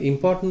 But the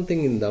important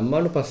thing in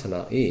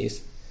Dhammanupassana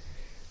is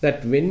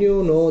that when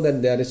you know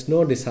that there is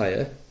no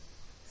desire,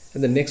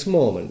 at the next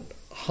moment,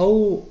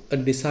 how a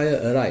desire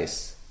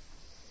arises,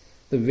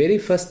 the very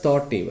first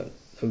thought even,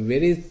 the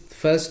very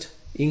first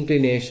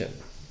inclination,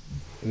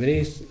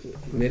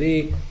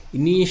 very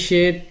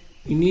initiative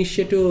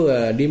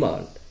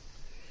demand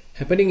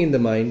happening in the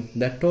mind,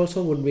 that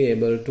also would be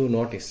able to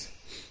notice.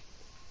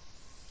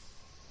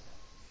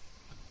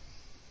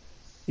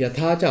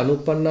 Yathacha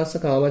anuppannassa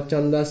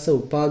kamachandassa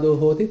uppado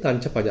hoti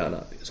tancha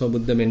pajanati. So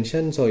Buddha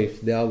mentioned, so if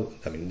there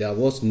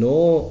was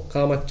no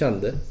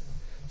kamachanda,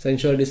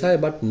 sensual desire,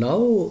 but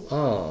now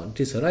it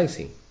is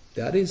arising.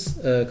 There is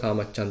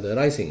kamachanda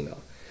arising now.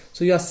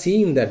 So you are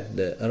seeing that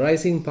the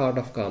arising part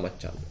of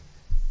kamachanda.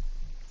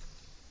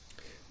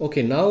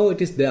 Okay, now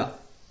it is there.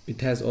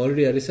 It has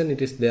already arisen,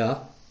 it is there.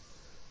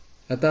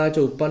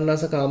 Yathacha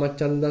uppannassa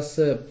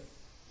kamachandassa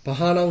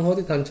pahanang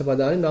hoti tancha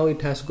padani. Now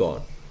it has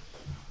gone.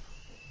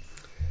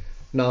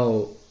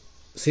 Now,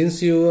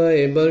 since you were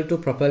able to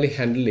properly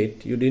handle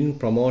it, you didn't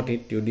promote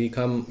it, you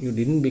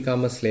didn't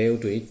become a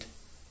slave to it.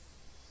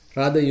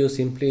 Rather, you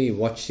simply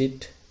watched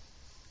it,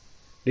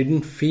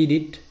 didn't feed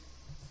it.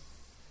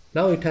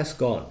 Now it has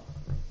gone.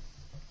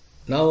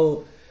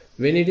 Now,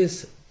 when it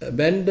is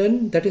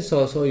abandoned, that is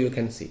also you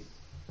can see.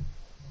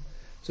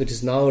 So it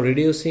is now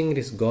reducing, it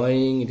is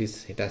going,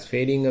 it has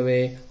fading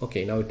away.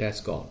 Okay, now it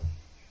has gone.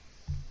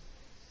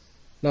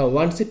 Now,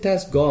 once it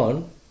has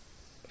gone,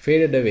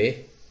 faded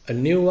away, a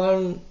new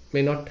one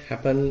may not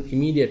happen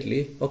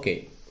immediately.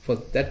 Okay, for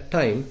that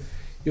time,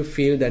 you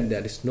feel that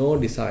there is no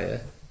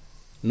desire,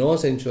 no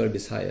sensual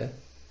desire,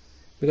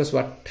 because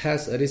what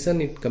has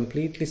arisen, it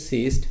completely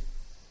ceased.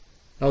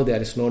 Now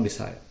there is no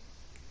desire.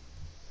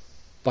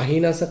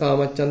 Pahinasa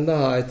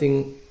kamachanda, I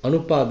think,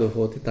 anuppado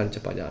hoti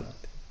tancha pajanati.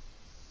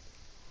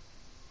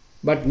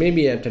 But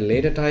maybe at a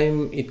later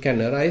time it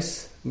can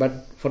arise,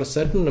 but for a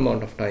certain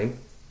amount of time,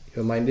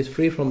 your mind is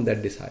free from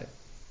that desire.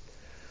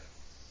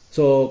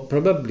 So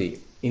probably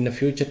in a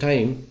future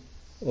time,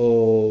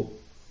 or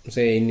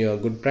say in your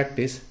good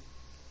practice,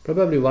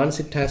 probably once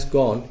it has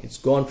gone, it's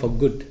gone for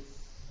good,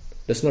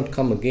 does not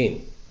come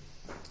again.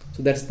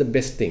 So that's the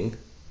best thing.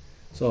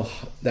 So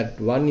that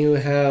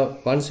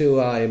once you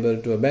are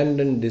able to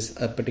abandon this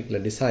particular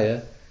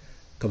desire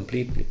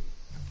completely.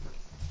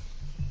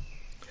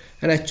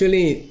 And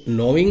actually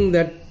knowing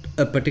that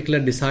a particular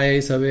desire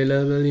is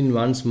available in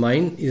one's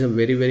mind is a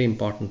very, very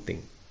important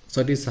thing.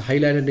 So it is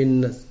highlighted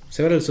in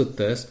several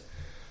suttas.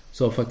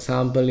 So for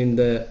example, in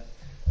the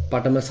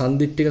Patama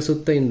Sandittika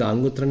Sutta, in the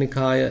Anguttara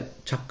Nikaya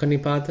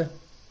Chakkanipata,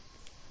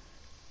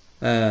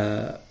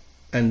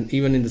 and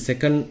even in the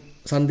second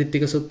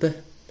Sandittika Sutta,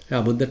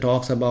 Buddha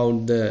talks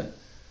about the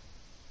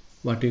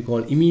what we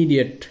call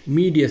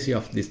immediacy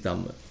of this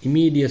Dhamma.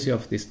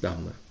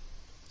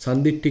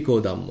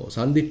 Sandittiko Dhammo.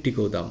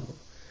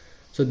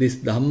 So this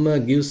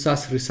Dhamma gives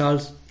us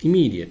results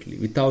immediately,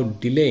 without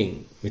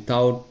delaying,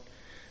 without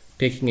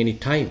taking any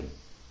time.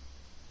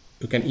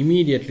 You can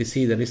immediately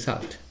see the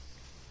result.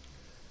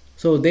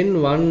 So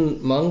then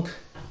one monk,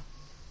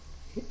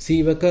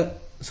 Sivaka,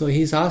 so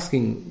he is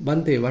asking,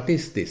 Bhante, what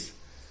is this?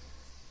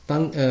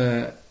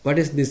 What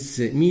is this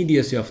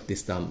immediacy of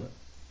this Dhamma?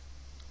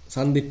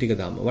 Sandittika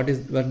Dhamma.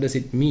 What does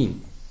it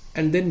mean?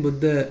 And then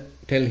Buddha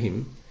tell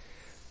him,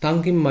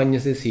 Tankim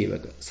manyase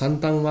sivaka,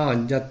 santang va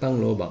ajjattang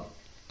loba,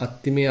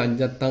 attime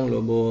ajjattang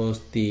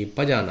lobosti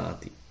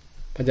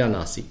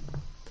pajanasi.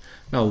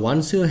 Now,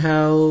 once you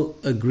have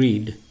a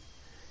greed,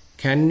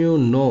 can you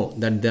know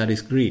that there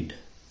is greed?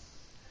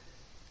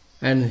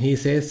 And he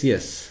says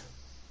yes.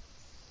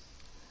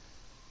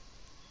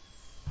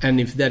 And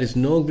if there is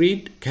no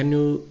greed, can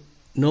you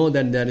know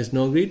that there is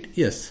no greed?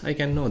 Yes, I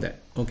can know that.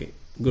 Okay,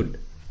 good.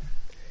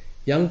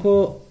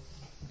 Yanko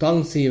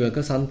tang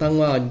sivaka santang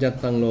va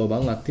ajjattang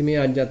lobang attime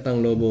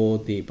ajjattang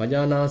loboti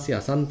pajanasi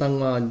asantang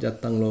va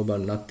ajjattang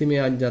lobang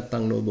attime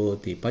ajjattang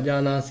loboti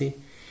pajanasi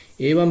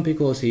evam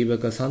piko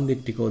sivaka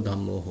sandittiko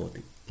dhammo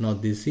hoti. Now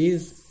this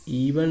is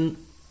even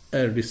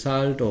a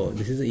result, or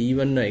this is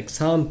even an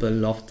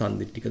example of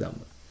sandittika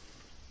dhamma.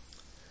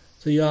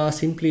 So you are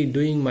simply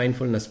doing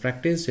mindfulness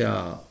practice, you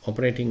are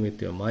operating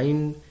with your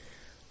mind,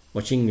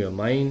 watching your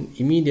mind.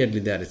 Immediately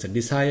there is a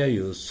desire,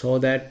 you saw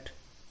that.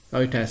 Now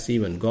it has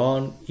even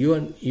gone,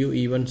 you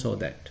even saw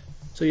that.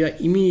 So you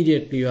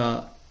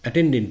are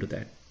attending to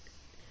that.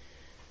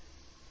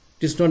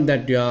 It is not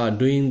that you are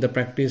doing the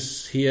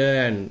practice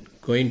here and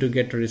going to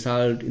get a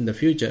result in the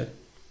future.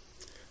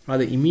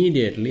 Rather,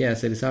 immediately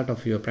as a result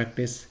of your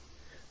practice,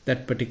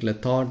 that particular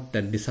thought,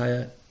 that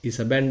desire is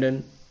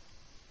abandoned,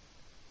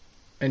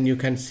 and you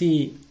can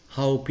see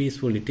how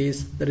peaceful it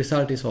is. The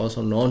result is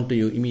also known to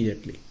you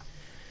immediately.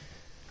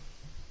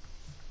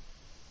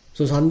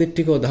 So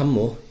Sandittiko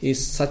Dhammo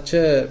is such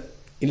a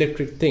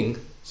electric thing.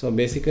 So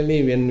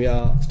basically when we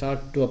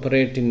start to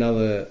operate in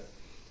our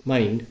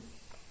mind,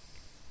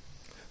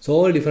 so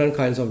all different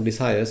kinds of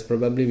desires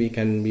probably we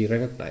can be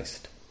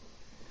recognized.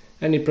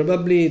 And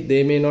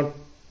they may not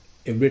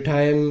every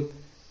time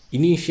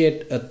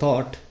initiate a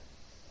thought,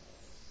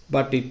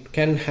 but it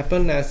can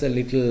happen as a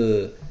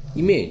little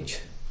image,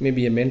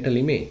 maybe a mental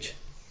image.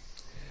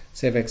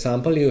 Say for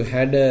example, you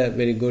had a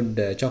very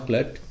good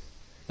chocolate,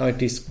 now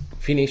it is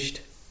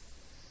finished.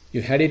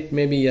 You had it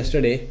maybe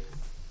yesterday.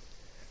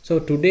 So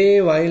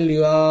today while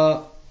you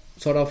are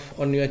sort of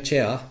on your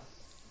chair,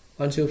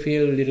 once you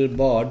feel a little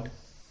bored,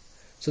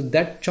 so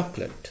that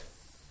chocolate,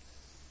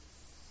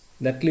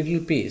 that little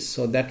piece,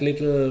 so that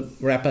little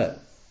wrapper,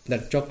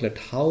 that chocolate,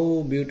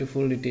 how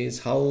beautiful it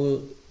is,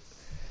 how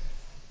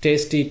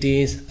tasty it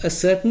is. A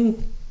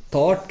certain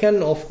thought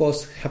can of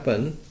course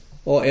happen,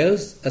 or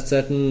else a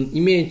certain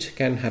image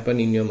can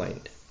happen in your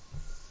mind.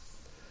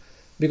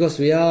 Because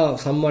we are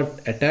somewhat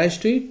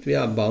attached to it, we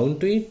are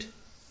bound to it,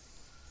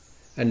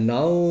 and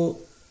now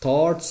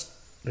thoughts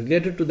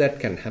related to that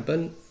can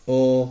happen,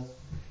 or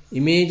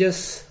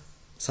images,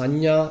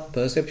 sanya,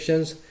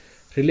 perceptions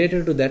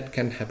related to that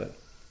can happen.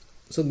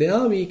 So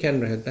there we can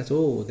recognize,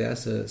 oh,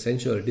 there's a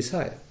sensual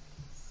desire.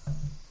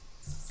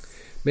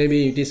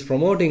 Maybe it is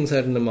promoting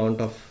certain amount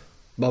of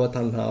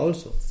bhavatanha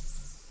also.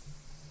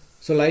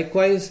 So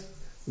likewise,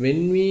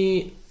 when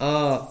we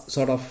are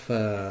sort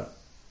of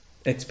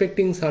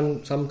expecting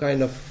some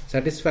kind of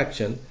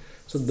satisfaction,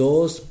 so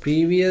those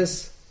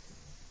previous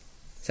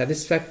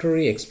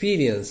satisfactory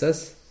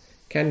experiences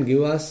can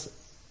give us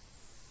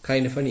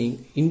kind of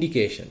an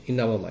indication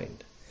in our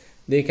mind.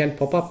 They can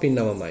pop up in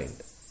our mind.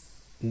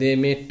 They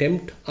may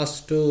tempt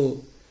us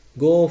to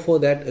go for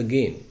that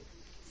again.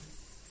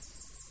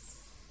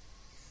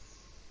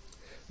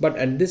 But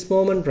at this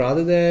moment,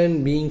 rather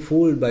than being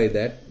fooled by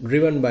that,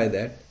 driven by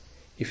that,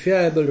 if we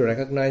are able to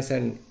recognize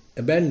and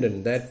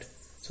abandon that,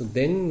 so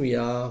then we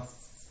are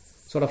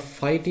sort of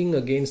fighting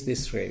against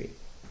this craving.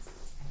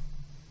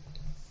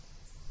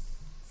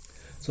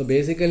 So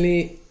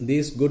basically,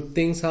 these good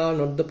things are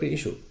not the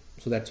issue.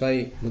 So that's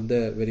why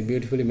Buddha very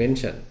beautifully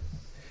mentioned,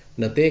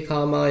 Nate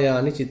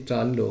kamayani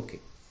chitrani loke,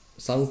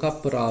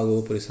 sankappa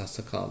rago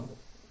purisassa kamo,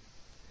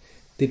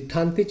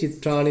 tittanti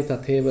chitrani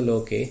tatheva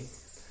loke,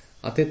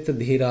 atetta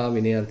dhira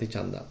vinayanti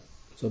chanda.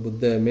 So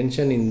Buddha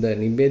mentioned in the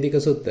Nibbedika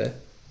Sutta,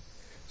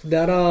 so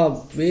there are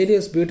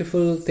various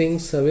beautiful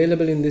things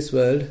available in this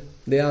world.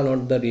 They are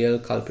not the real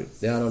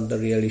culprit. They are not the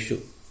real issue.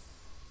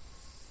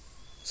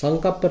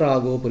 Sankappa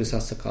rago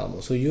purisassa kamo.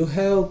 So you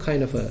have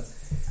kind of a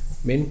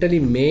mentally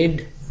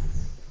made,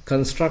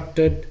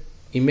 constructed,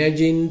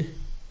 imagined,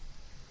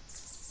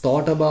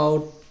 thought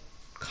about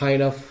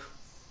kind of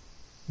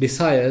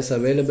desires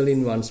available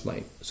in one's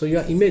mind. So you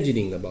are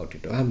imagining about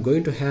it. I am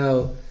going to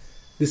have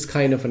this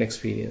kind of an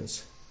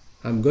experience.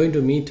 I am going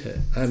to meet her.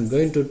 I am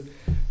going to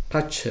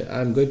touch her,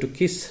 I am going to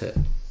kiss her,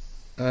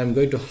 I am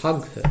going to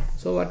hug her,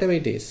 so whatever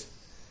it is.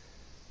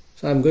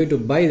 So I am going to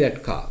buy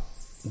that car,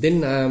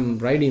 then I am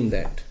riding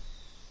that.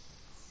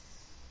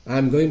 I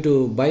am going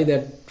to buy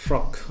that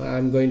frock, I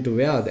am going to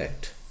wear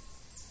that.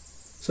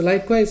 So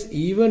likewise,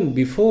 even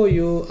before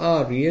you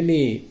are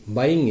really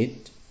buying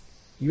it,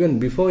 even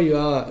before you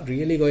are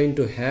really going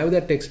to have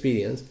that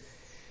experience,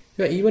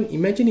 you are even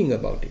imagining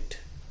about it,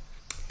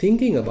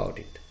 thinking about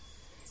it.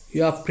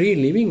 You are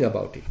pre-living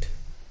about it.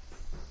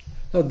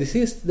 Now this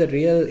is the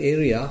real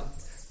area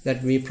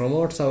that we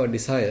promote our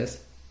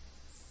desires.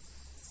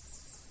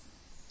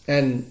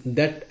 And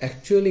that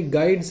actually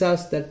guides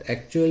us, that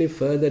actually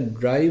further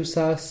drives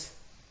us,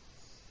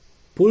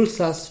 pulls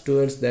us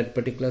towards that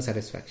particular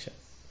satisfaction.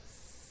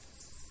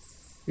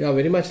 We are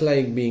very much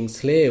like being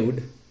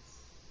slaved.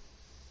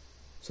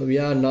 So we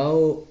are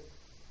now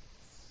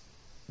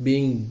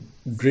being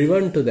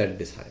driven to that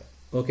desire.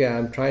 Okay, I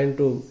am trying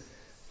to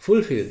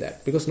fulfill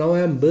that because now I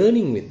am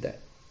burning with that.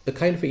 The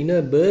kind of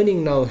inner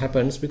burning now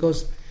happens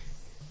because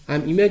I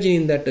am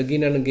imagining that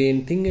again and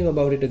again, thinking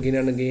about it again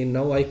and again.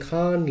 Now I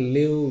can't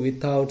live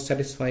without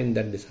satisfying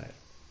that desire.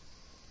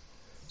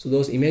 So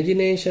those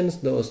imaginations,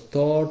 those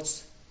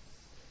thoughts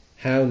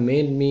have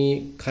made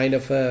me kind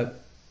of a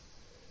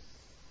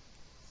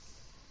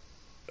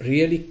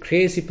really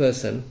crazy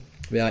person,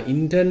 where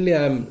internally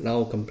I am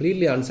now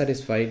completely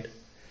unsatisfied.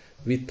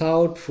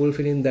 Without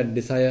fulfilling that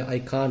desire, I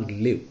can't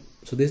live.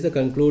 So this is the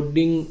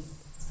concluding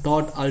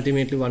thought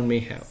ultimately one may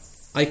have.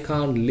 I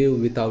can't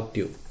live without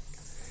you.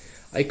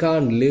 I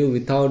can't live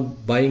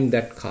without buying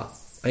that car.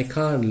 I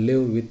can't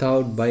live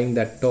without buying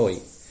that toy.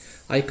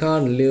 I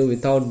can't live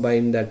without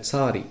buying that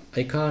sari.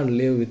 I can't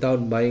live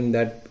without buying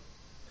that,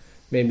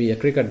 maybe a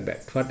cricket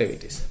bat, whatever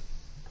it is.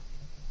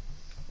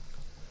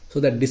 So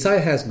that desire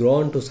has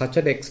grown to such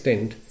an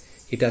extent,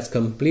 it has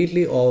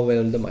completely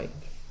overwhelmed the mind.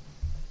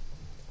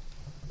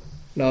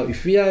 Now,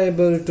 if we are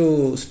able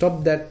to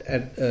stop that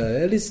at an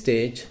early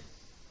stage,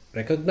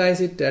 recognize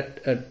it at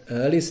an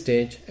early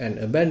stage and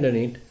abandon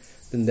it,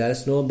 then there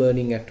is no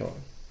burning at all.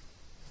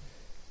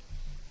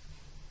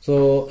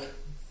 So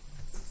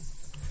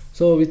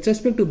with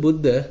respect to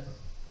Buddha,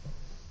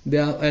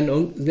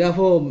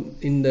 therefore,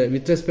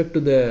 with respect to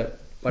the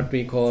what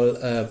we call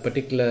a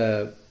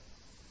particular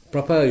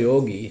proper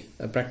yogi,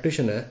 a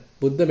practitioner,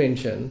 Buddha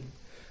mentioned,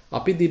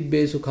 "Api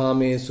dibbesu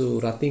kamesu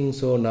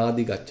ratingso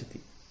nadi gacchati.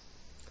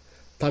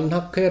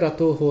 Tanhakkaya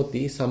rato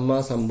hoti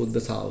samma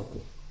sambuddha savaku."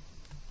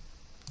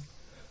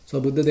 So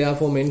Buddha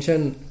therefore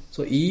mentioned,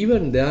 so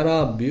even there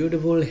are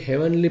beautiful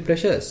heavenly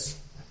pleasures,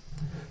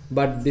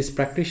 but this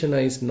practitioner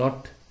is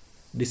not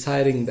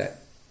desiring that.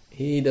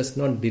 He does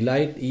not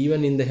delight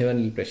even in the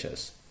heavenly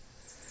pleasures.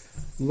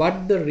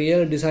 What the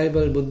real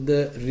disciple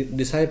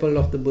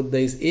of the Buddha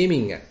is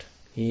aiming at,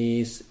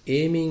 he is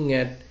aiming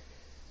at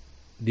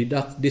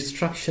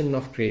destruction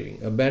of craving,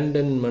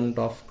 abandonment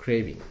of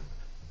craving.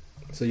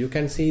 So you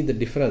can see the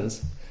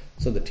difference.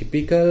 So the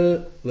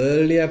typical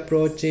worldly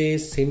approach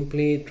is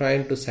simply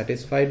trying to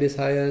satisfy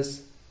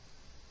desires,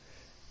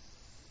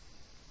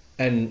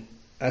 and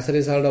as a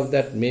result of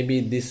that, maybe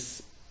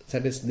this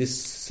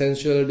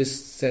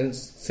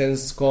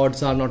sense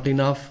cords are not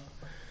enough,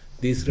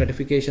 these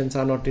gratifications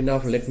are not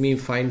enough, let me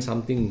find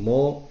something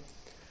more,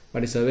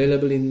 but it's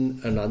available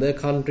in another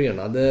country,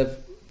 another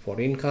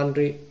foreign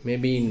country,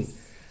 maybe in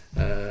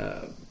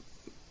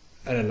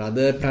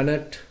another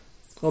planet,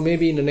 or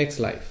maybe in the next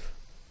life,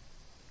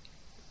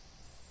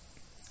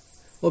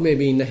 or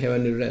maybe in the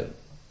heavenly realm.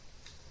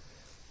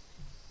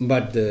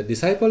 But the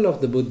disciple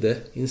of the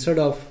Buddha, instead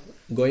of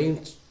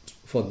going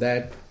for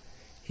that,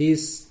 he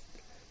is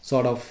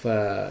sort of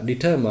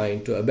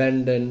determined to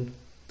abandon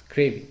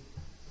craving.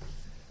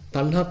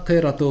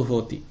 Tanhakkaya rato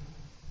hoti.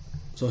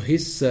 So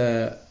his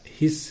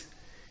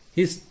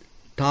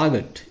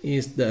target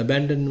is the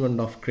abandonment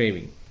of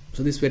craving.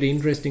 So this is very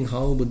interesting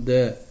how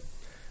Buddha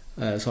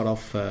sort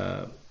of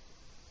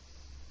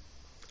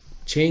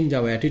change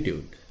our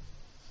attitude.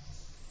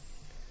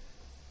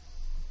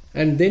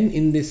 And then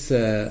in this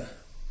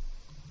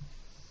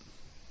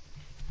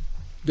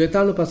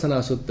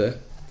Dvayatanupassana Sutta,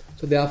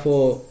 so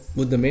therefore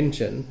Buddha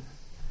mentioned,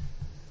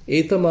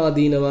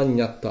 Etamadinavan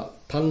nyatta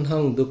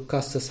tanhang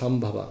dukkassa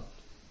sambhava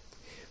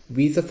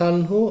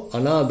vitatanho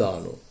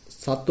anadano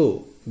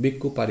sato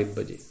bhikkhu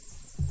paribbaje.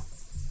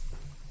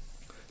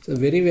 So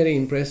very, very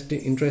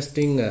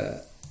interesting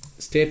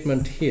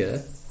statement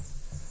here.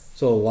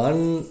 So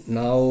one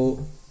now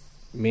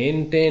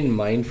maintain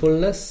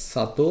mindfulness,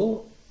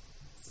 sato,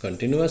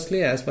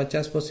 continuously as much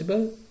as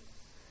possible,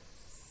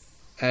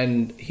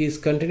 and he is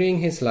continuing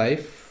his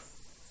life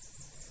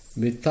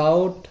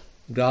without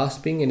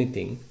grasping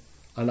anything,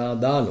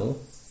 anadano,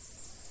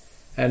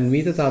 and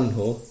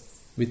vitatanho,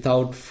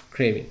 without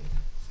craving.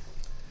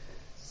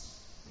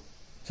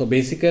 So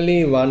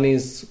basically one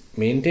is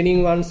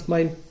maintaining one's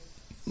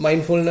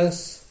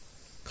mindfulness.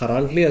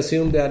 Currently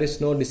assume there is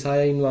no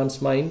desire in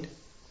one's mind.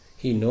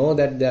 He knows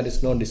that there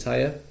is no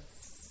desire.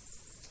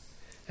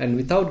 And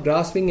without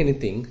grasping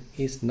anything,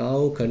 he is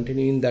now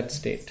continuing that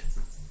state,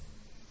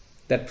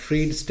 that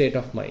freed state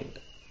of mind.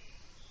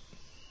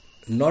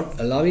 Not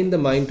allowing the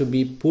mind to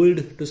be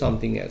pulled to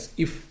something else.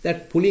 If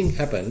that pulling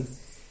happens,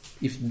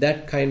 if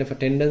that kind of a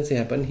tendency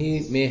happens,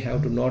 he may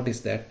have to notice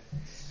that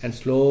and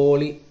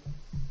slowly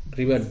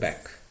revert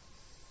back,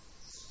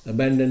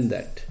 abandon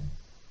that,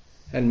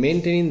 and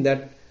maintaining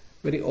that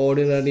very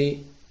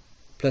ordinary,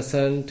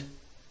 pleasant,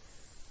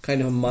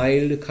 kind of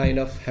mild kind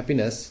of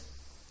happiness,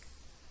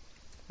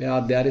 where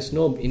there is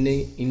no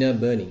inner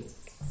burning.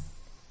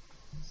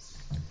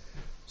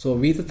 So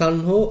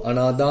vitatanho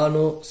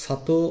anadano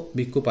sato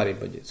bhikkhu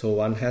paribbaje. So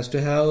one has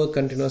to have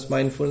continuous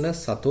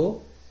mindfulness,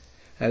 sato.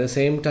 At the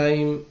same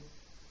time,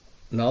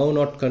 now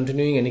not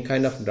continuing any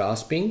kind of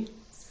grasping.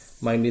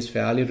 Mind is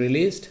fairly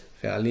released,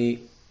 fairly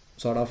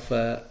sort of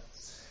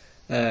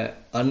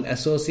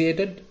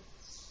unassociated,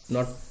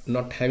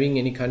 not having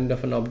any kind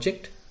of an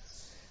object.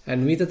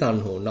 And with the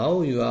tanho,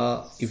 now you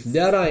are, if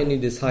there are any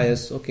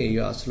desires, okay,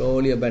 you are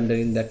slowly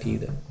abandoning that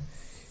either.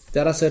 If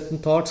there are certain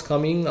thoughts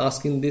coming,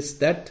 asking this,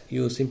 that,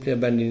 you simply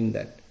abandoning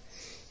that.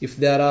 If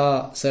there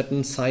are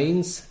certain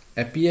signs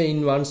appear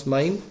in one's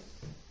mind,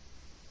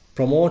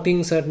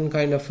 promoting certain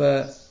kind of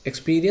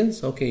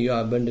experience, okay, you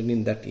are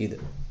abandoning that either.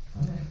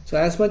 So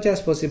as much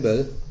as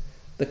possible,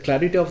 the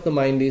clarity of the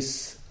mind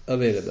is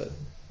available.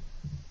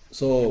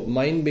 So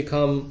mind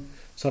become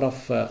sort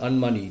of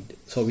unmuddied.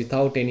 So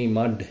without any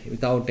mud,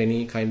 without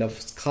any kind of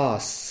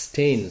scars,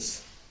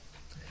 stains.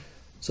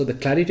 So the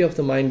clarity of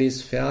the mind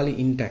is fairly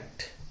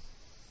intact.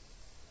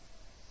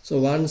 So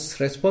one's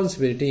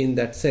responsibility in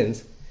that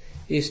sense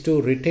is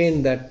to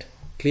retain that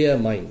clear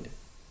mind,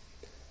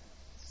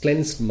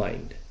 cleansed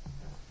mind,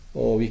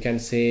 or we can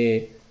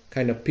say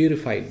kind of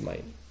purified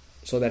mind,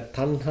 so that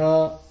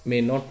tanha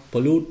may not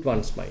pollute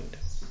one's mind.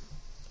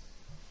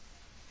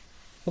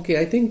 Okay,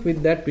 I think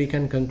with that we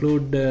can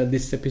conclude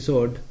this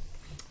episode,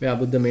 where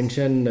Buddha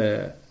mentioned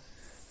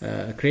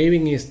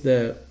craving is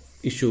the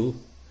issue,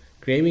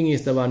 craving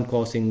is the one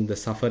causing the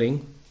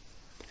suffering,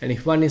 and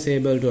if one is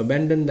able to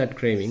abandon that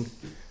craving,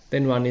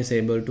 then one is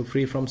able to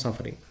free from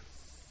suffering.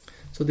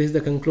 So this is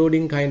the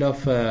concluding kind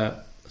of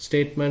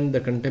statement, the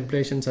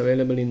contemplations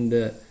available in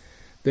the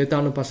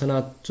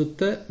Dvayatanupassana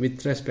Sutta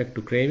with respect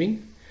to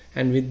craving.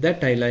 And with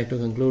that I like to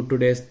conclude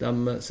today's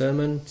Dhamma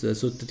sermon, the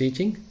Sutta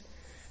teaching.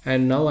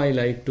 And now I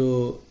like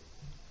to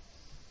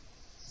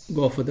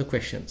go for the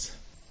questions.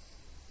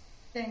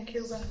 Thank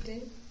you,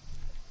 Bhante.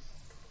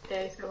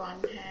 There is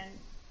one hand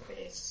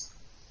raised.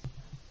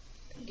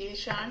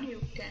 Gishan,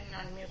 you can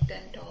unmute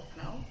and talk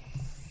now.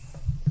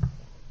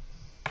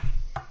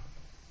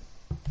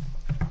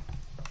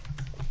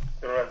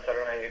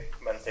 Saranai,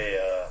 Bhante,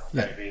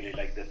 I really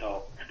like the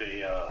talk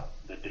today.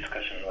 The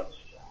discussion was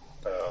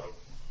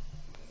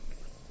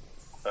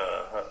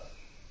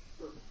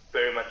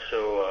very much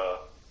so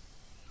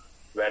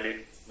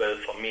valuable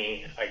for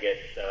me. I guess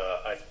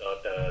I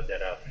thought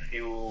there are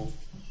few,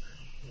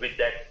 with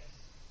that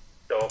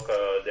talk,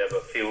 there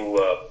were few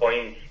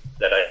points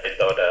that I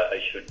thought I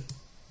should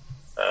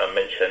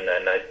mention,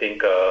 and I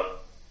think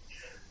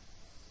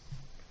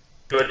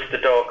towards the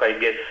talk, I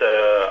guess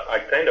I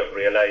kind of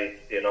realized,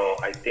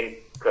 I think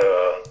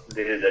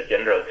this is a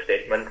general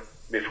statement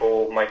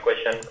before my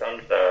question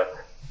comes.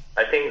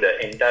 I think the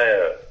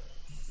entire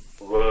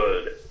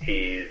world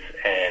is,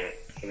 and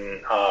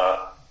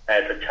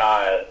as a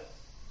child,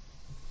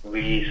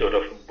 we sort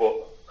of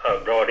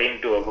brought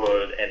into a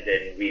world, and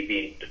then we've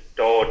been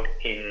taught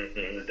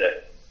in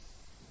the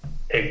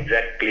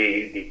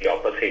exactly the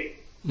opposite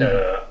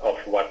of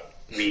what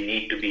we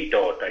need to be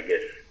taught, I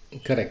guess.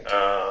 Correct.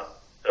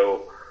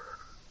 So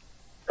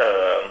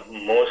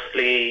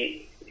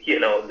mostly,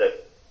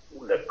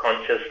 the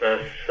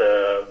consciousness,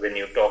 when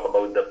you talk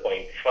about the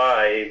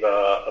 0.5,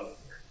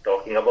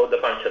 talking about the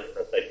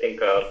consciousness, I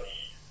think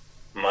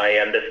my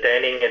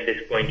understanding at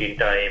this point in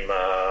time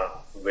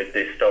with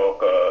this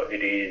talk,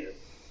 it is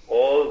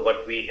all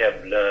what we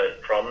have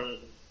learned from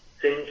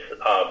since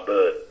our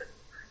birth,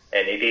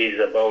 and it is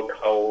about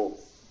how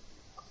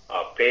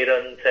our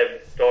parents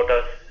have taught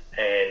us,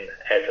 and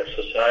as a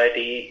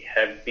society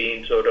have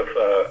been sort of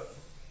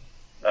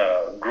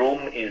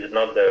groom is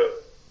not the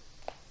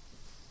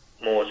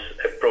most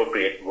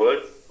appropriate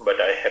word,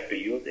 but I have to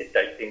use it.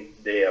 I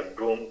think they are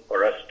groomed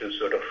for us to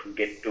sort of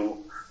get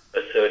to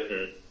a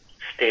certain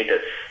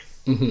status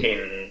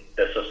in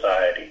the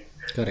society.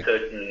 Correct.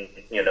 Certain,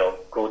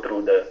 go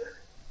through the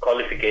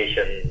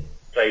qualification,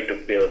 try to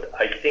build.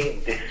 I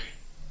think this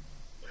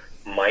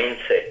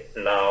mindset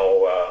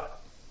now,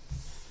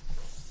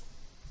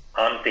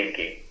 I'm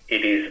thinking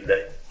it is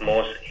the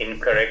most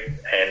incorrect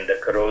and the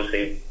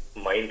corrosive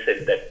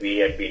mindset that we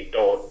have been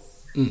taught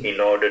in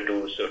order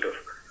to sort of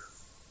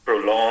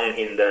prolong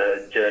in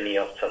the journey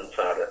of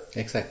samsara.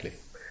 Exactly.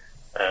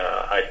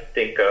 I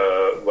think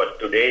what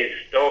today's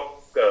talk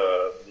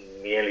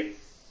merely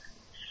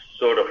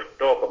sort of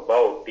talk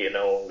about,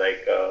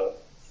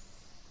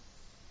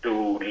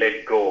 to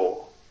let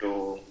go,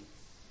 to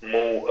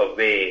move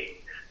away.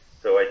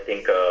 So I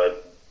think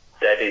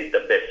that is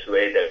the best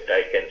way that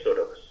I can sort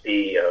of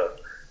see.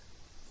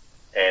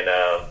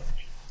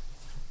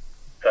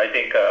 So I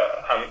think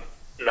I'm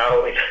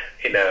now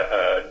in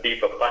a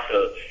deeper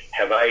puzzle.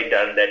 Have I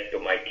done that to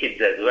my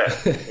kids as well?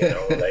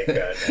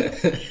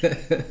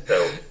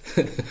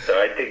 So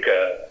I think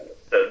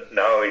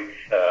now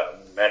it's a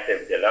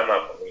massive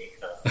dilemma for me.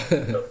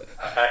 So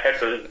I had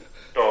to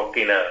talk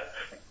in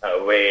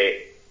a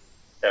way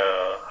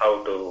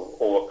how to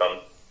overcome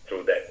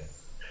through that.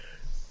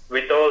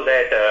 With all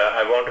that,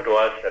 I wanted to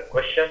ask a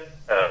question.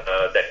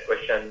 That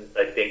question,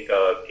 I think,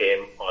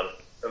 came on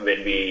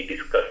when we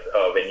discussed,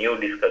 when you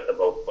discussed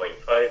about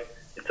 0.5.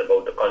 It's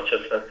about the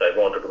consciousness. I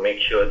wanted to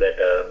make sure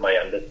that my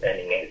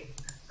understanding is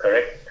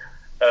correct.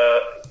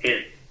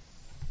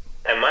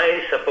 Am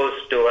I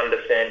supposed to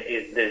understand,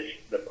 is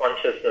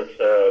consciousness,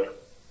 the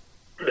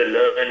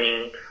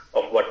learning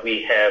of what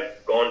we have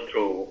gone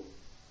through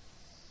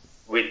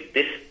with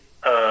this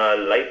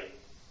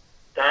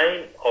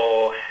lifetime,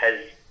 or has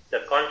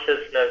the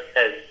consciousness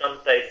has some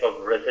type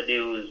of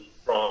residues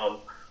from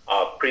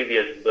our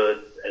previous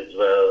births as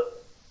well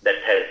that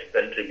has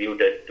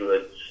contributed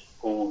towards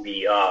who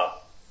we are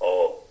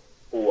or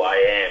who I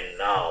am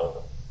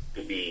now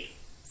to be?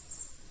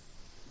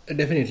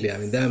 Definitely. I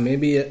mean, there may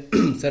be a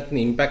certain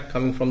impact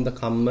coming from the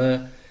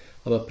karma,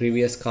 our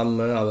previous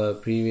kind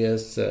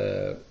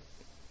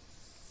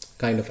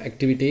of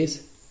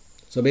activities.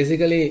 So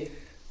basically,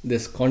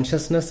 this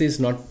consciousness is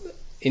not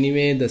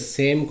anyway the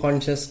same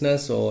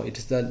consciousness, or it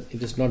is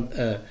not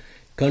a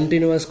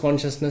continuous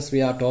consciousness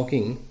we are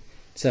talking.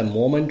 It's a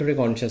momentary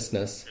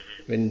consciousness.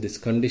 When this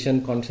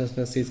conditioned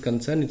consciousness is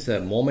concerned, it's a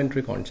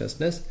momentary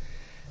consciousness,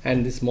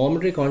 and this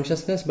momentary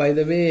consciousness, by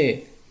the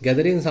way,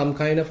 gathering some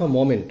kind of a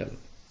momentum.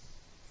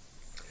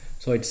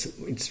 So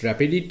its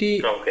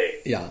rapidity.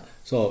 Okay. Yeah.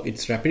 So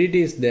its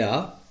rapidity is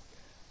there,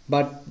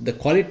 but the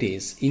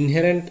qualities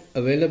inherently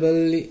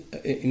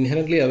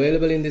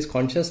available in this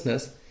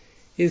consciousness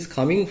is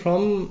coming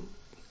from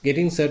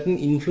getting certain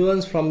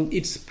influence from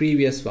its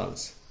previous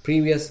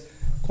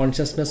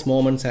consciousness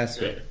moments as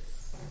well.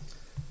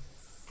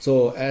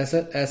 So as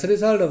a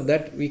result of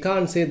that, we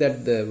can't say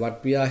that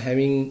what we are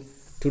having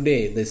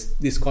today,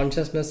 this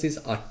consciousness is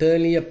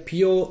utterly a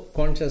pure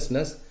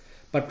consciousness,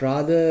 but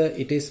rather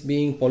it is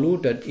being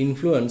polluted,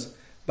 influenced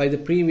by the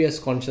previous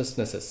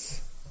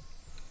consciousnesses.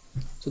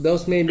 So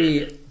those may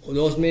be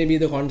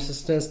the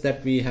consciousness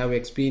that we have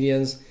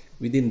experienced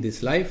within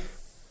this life,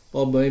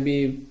 or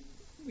maybe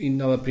in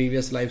our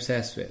previous lives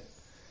as well.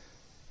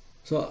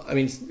 So I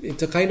mean,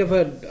 it's a kind of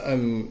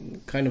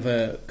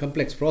a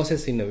complex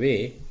process in a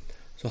way.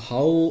 So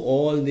how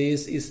all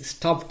this is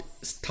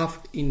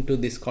stuffed into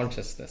this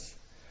consciousness,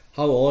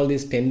 how all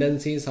these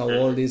tendencies, how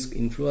all these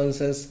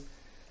influences,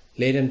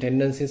 latent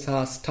tendencies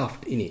are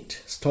stored in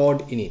it.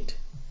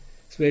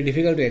 It's very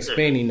difficult to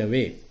explain in a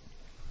way.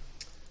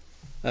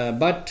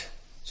 But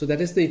so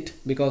that is it,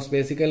 because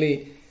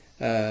basically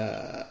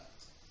so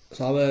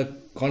our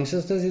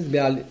consciousness is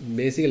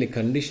basically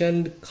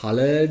conditioned,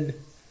 colored.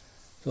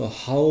 So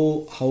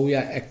how we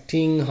are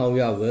acting, how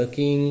we are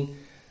working,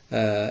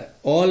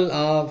 all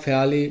are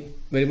very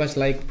much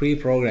like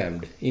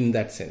pre-programmed in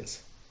that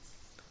sense.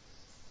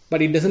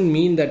 But it doesn't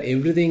mean that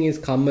everything is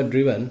karma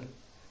driven.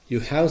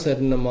 You have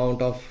certain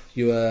amount of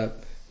your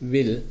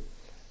will,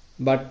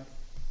 but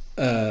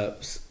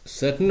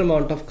certain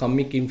amount of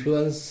karmic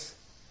influence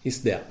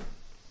is there.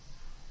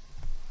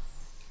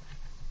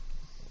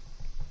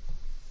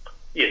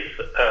 Yes,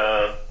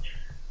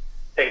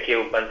 thank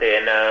you, Bhante.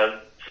 And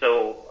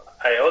so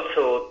I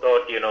also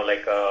thought,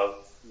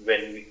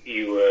 when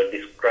you were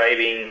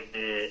describing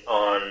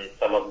on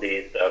some of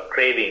these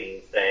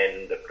cravings,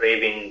 and the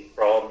craving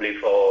probably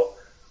for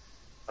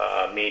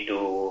me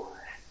to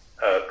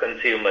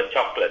consume a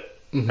chocolate,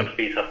 a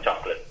piece of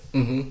chocolate,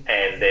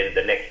 and then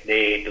the next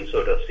day to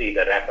sort of see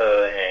the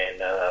wrapper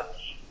and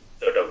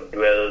sort of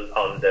dwell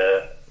on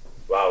the,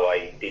 wow,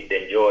 I did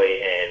enjoy,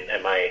 and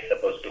am I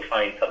supposed to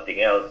find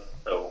something else?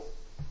 So,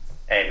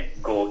 and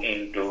go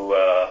into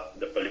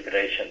the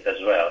proliferations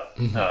as well,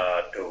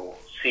 to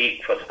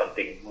seek for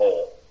something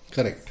more.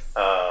 Correct.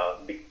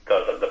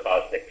 Because of the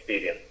past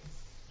experience.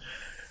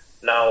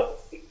 Now,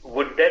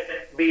 would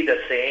that be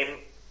the same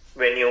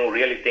when you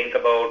really think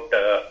about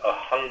a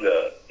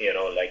hunger?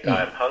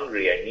 I'm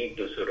hungry, I need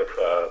to sort of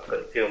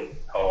consume,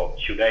 or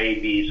should I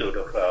be sort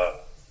of,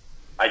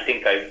 I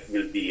think I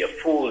will be a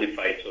fool if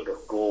I sort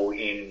of go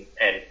in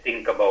and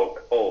think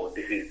about, oh,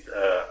 this is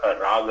a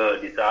raga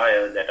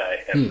desire that I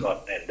have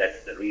got, and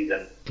that's the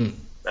reason.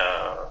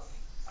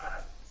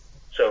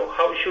 So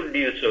how should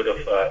you sort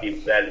of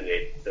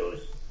evaluate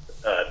those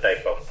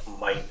type of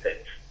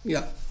mindsets?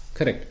 Yeah,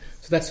 correct.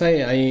 So that's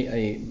why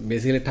I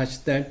basically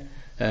touched that.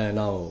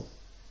 Now,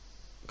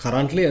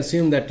 currently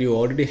assume that you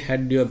already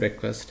had your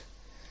breakfast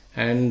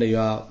and you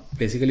are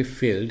basically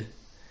filled,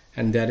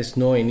 and there is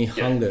no any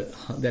hunger.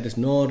 There is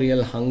no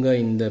real hunger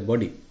in the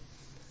body.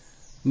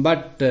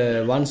 But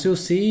once you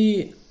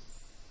see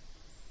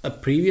a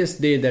previous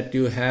day that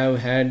you have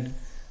had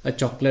a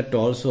chocolate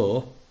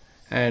also,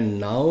 and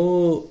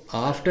now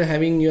after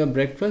having your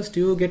breakfast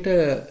you get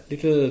a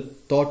little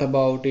thought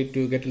about it,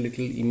 you get a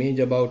little image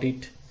about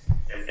it.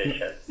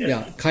 Temptation.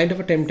 Yeah, kind of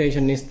a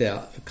temptation is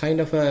there,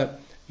 kind of a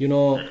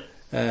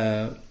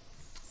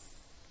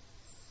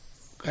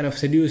kind of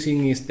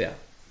seduction is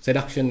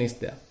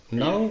there.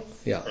 Now,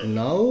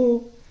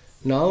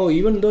 now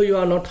even though you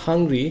are not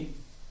hungry,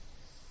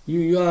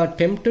 you are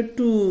tempted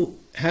to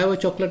have a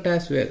chocolate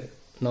as well.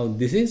 Now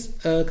this is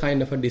a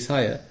kind of a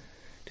desire.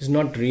 It is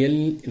not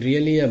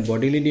really a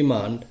bodily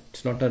demand.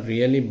 It's not a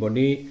really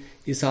body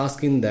is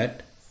asking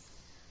that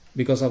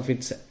because of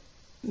its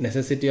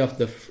necessity of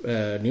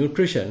the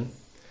nutrition,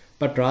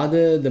 but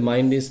rather the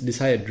mind is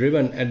desire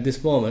driven at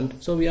this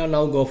moment. So we are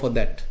now go for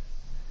that.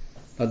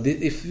 Now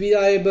if we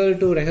are able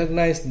to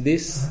recognize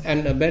this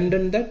and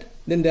abandon that,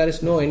 then there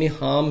is no any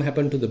harm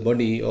happen to the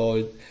body,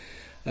 or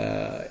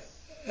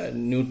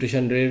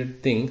nutrition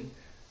related thing.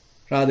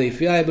 Rather, if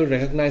we are able to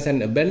recognize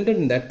and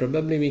abandon that,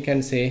 probably we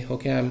can say,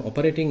 okay, I'm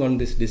operating on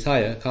this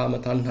desire, kama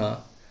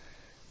tanha,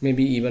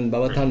 maybe even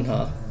bhava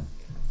tanha.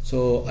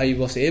 So I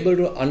was able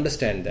to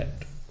understand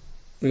that.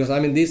 Because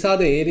these are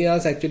the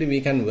areas actually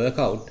we can work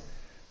out.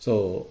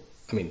 So,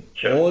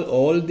 Sure.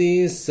 all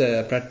these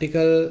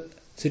practical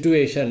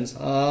situations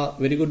are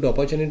very good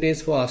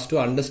opportunities for us to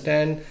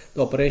understand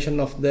the operation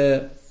of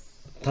the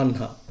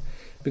tanha.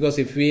 Because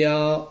if we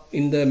are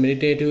in the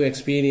meditative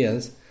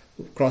experience,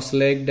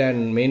 cross-legged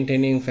and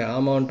maintaining fair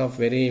amount of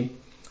very,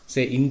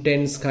 say,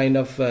 intense kind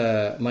of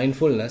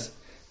mindfulness,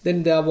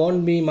 then there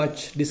won't be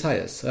much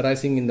desires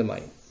arising in the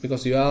mind,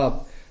 because you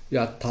are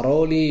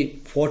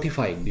thoroughly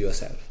fortified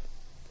yourself.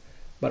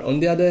 But on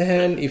the other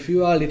hand, if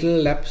you are little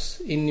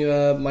lapse in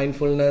your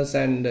mindfulness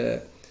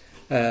and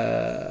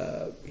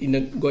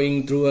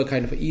going through a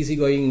kind of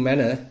easygoing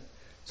manner,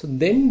 so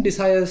then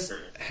desires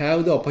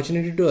have the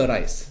opportunity to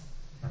arise.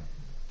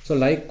 So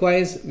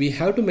likewise, we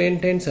have to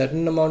maintain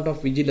certain amount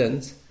of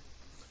vigilance,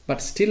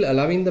 but still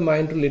allowing the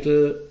mind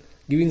to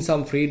giving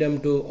some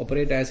freedom to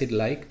operate as it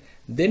like.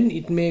 Then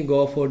it may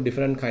go for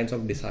different kinds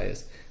of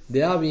desires.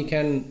 There we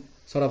can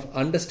sort of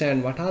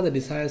understand what are the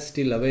desires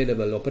still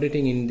available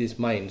operating in this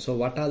mind. So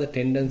what are the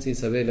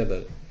tendencies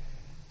available?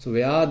 So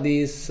where are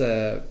these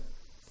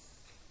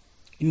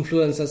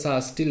influences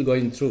are still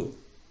going through?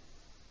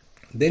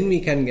 Then we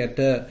can get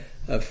a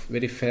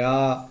very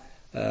fair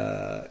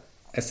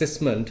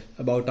assessment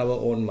about our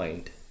own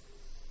mind.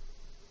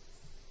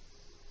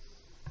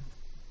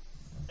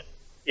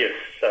 Yes,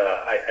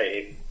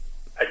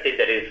 I think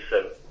that is,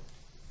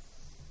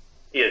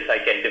 yes, I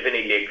can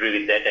definitely agree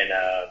with that. And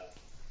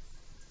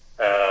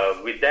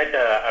with that,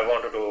 I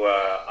wanted to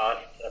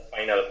ask a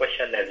final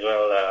question as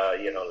well.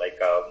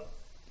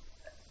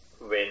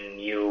 When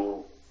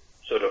you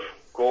sort of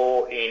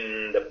go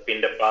in the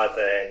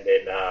Pindapata and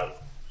then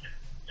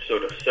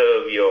sort of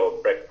serve your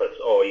breakfast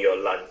or your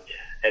lunch,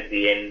 at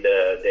the end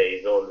there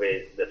is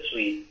always the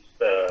sweets,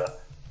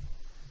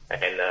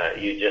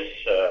 and you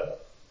just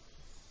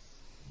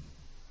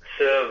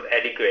serve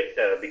adequate,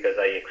 because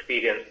I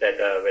experienced that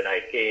when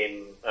I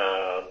came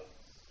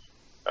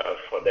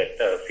for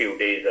that few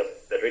days of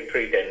the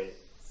retreat, and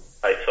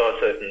I saw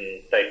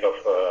certain type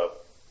of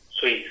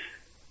sweets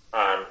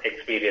I'm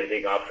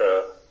experiencing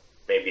after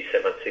maybe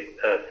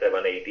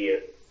 7-8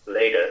 years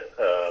later,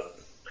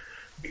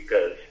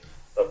 because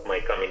of my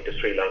coming to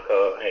Sri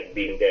Lanka and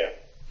being there.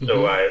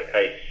 So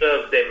I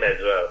served them as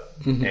well,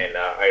 and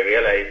I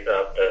realized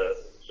after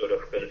sort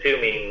of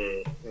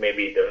consuming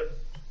maybe the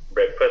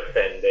breakfast,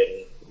 and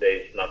then there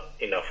is not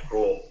enough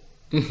room,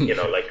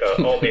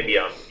 or maybe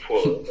I'm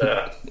full.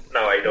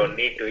 Now I don't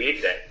need to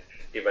eat that.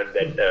 Even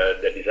that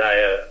the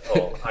desire,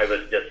 I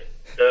was just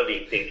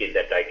serving, thinking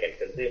that I can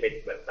consume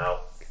it, but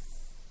now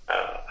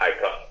I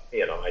can't.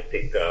 I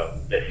think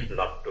best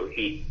not to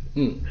eat.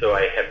 So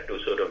I have to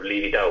sort of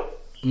leave it out.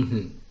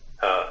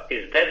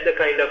 Is that the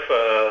kind of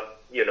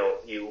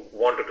you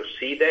wanted to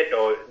see that,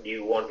 or do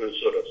you want to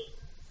sort of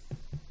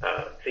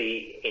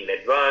see in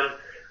advance,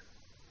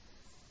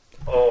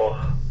 or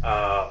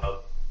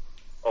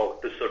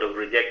to sort of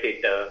reject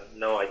it?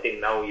 No, I think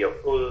now you're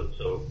full,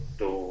 so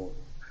to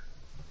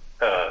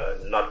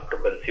not to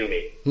consume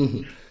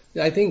it.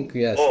 I think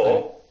yes.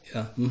 Or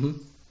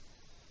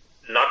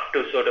not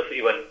to sort of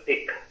even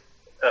pick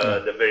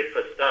the very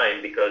first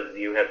time because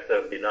you have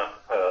served enough.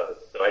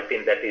 So I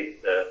think that is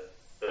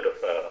sort of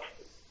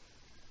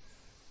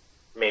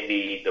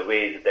maybe the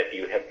ways that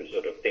you have to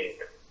sort of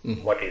think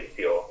what is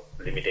your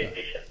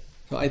limitation.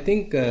 So I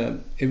think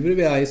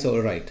everywhere is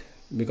all right,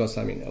 because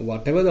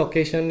whatever the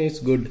occasion is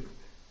good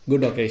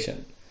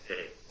occasion.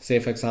 Say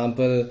for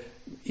example,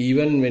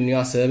 even when you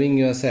are serving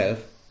yourself,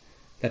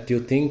 that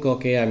you think,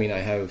 okay, I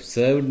have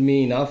served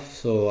me enough,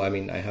 so I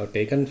have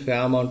taken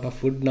fair amount of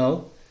food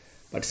now,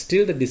 but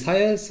still the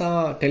desires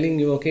are telling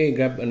you, okay,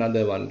 grab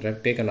another one,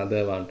 take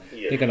another one,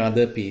 take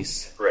another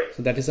piece. Right.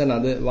 So that is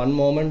another one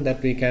moment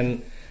that we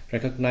can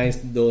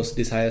recognize those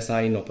desires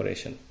are in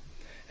operation.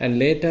 And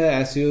later,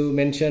 as you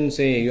mentioned,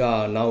 say you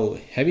are now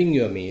having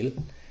your meal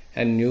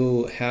and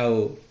you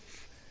have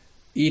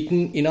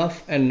eaten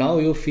enough and now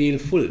you feel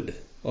full.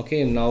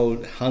 Okay, now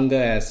hunger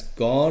has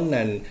gone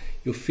and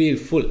you feel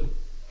full.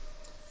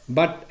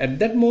 But at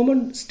that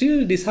moment,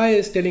 still desire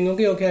is telling,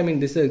 okay,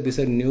 this is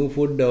a new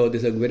food, or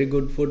this is a very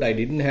good food. I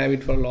didn't have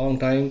it for a long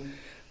time.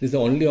 This is the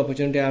only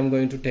opportunity I'm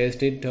going to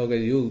taste it. Okay,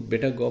 you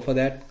better go for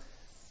that.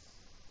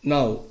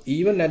 Now,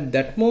 even at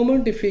that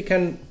moment, if we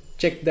can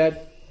check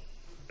that,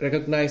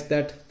 recognize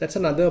that, that's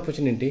another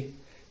opportunity.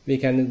 We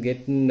can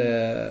get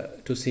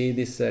to see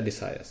these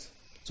desires.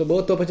 So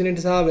both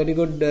opportunities are very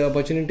good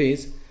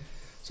opportunities.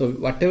 So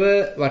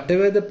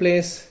whatever the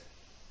place,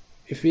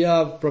 if we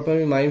are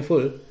properly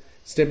mindful,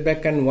 step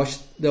back and watch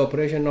the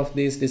operation of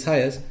these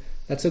desires,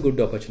 that's a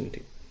good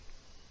opportunity.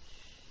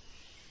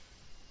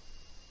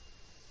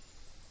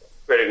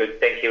 Very good.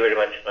 Thank you very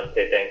much,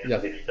 Mante. Thanks for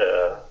this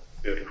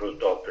beautiful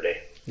talk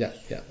today. Yeah.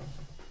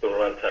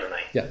 Thero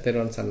Saranai. Yeah,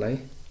 Thero Saranai.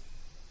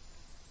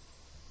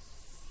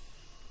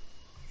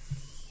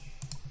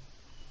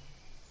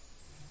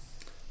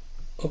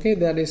 Okay,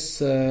 there is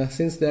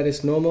since there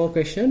is no more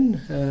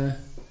question,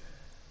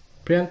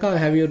 Priyanka,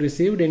 have you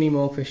received any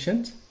more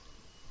questions?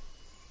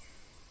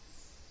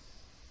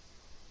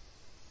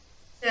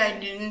 I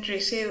didn't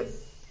receive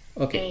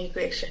any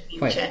question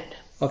in chat.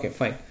 Okay,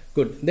 fine.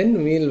 Good.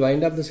 Then we'll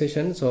wind up the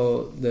session.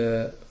 So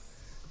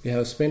we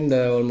have spent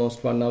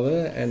almost 1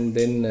 hour and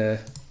then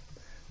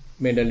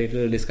made a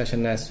little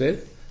discussion as well.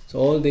 So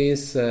all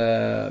these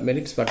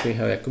merits what we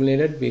have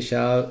accumulated, we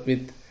share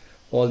with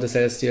all the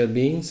celestial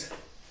beings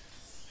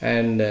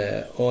and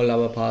all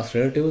our past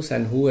relatives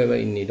and whoever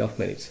in need of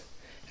merits.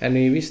 And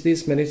we wish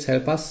these merits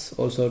help us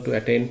also to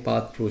attain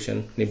path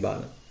fruition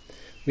Nibbana.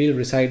 We'll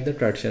recite the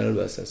traditional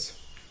verses.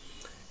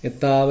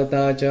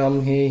 Ittavata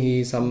cham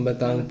hehi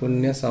sambatang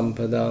punya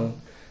sampadang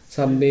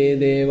sabbe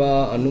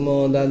deva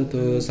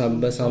anumodantu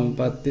sabba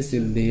sampatti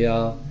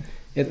siddhiya.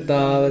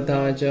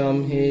 Ittavata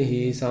cham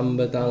hehi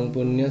sambatang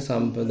punya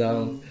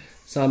sampadang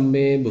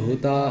sabbe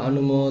bhuta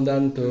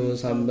anumodantu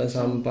sabba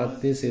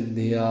sampatti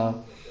siddhiya.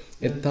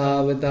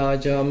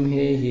 Ittavata cham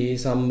hehi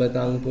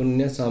sambatang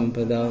punya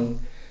sampadang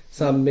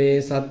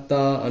sabbe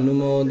satta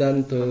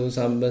anumodantu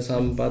sabba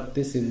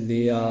sampatti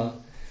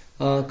siddhiya.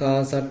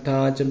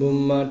 Akasatta ca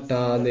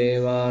bummatta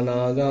deva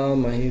naga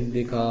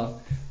mahiddhika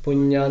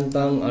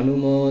punyantang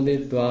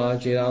anumoditva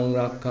cirang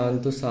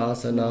rakkantu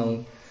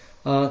sasanang.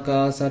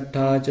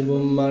 Akasatta ca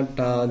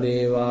bummatta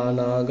deva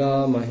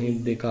naga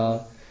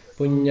mahiddhika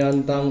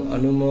punyantang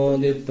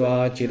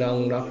anumoditva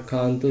cirang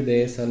rakkantu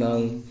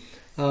desanang.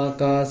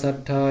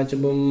 Akasatta ca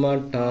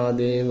bummatta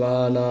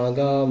deva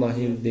naga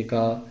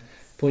mahiddhika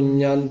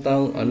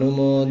punyantang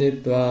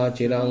anumoditva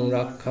cirang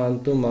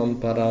rakkantu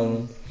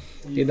mamparang.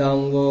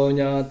 Idang vo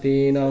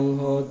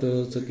ñātīnaṁ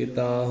hotu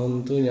sukitā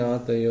huntu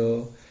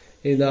ñātayo.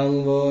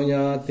 Idang vo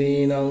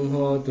ñātīnaṁ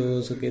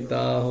hotu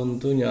sukitā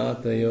huntu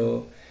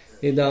ñātayo.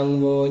 Idang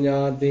vo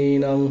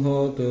ñātīnaṁ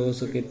hotu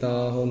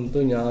sukitā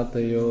huntu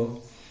ñātayo.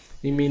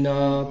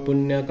 Imina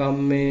punya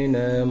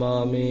kammena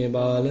māme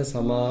bāla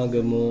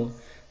samāgamo.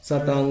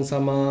 Satang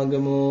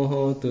samāgamo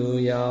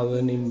hotu yāva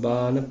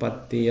nibbāna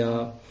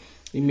pattiyā.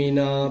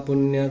 Imina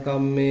punya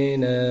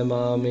kammena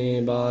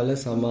māme bāla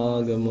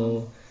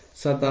samāgamo.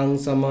 Satang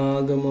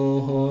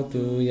samāgamo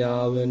hotu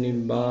yāva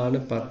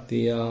nibbāna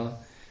pattiyā.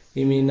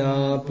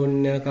 Imina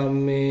punya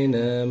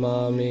kammena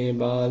māme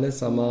bāla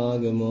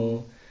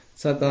samāgamo.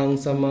 Satang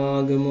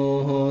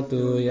samāgamo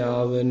hotu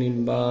yāva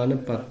nibbāna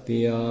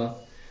pattiyā.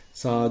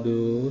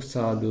 Sadhu,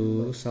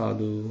 sadhu,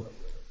 sadhu.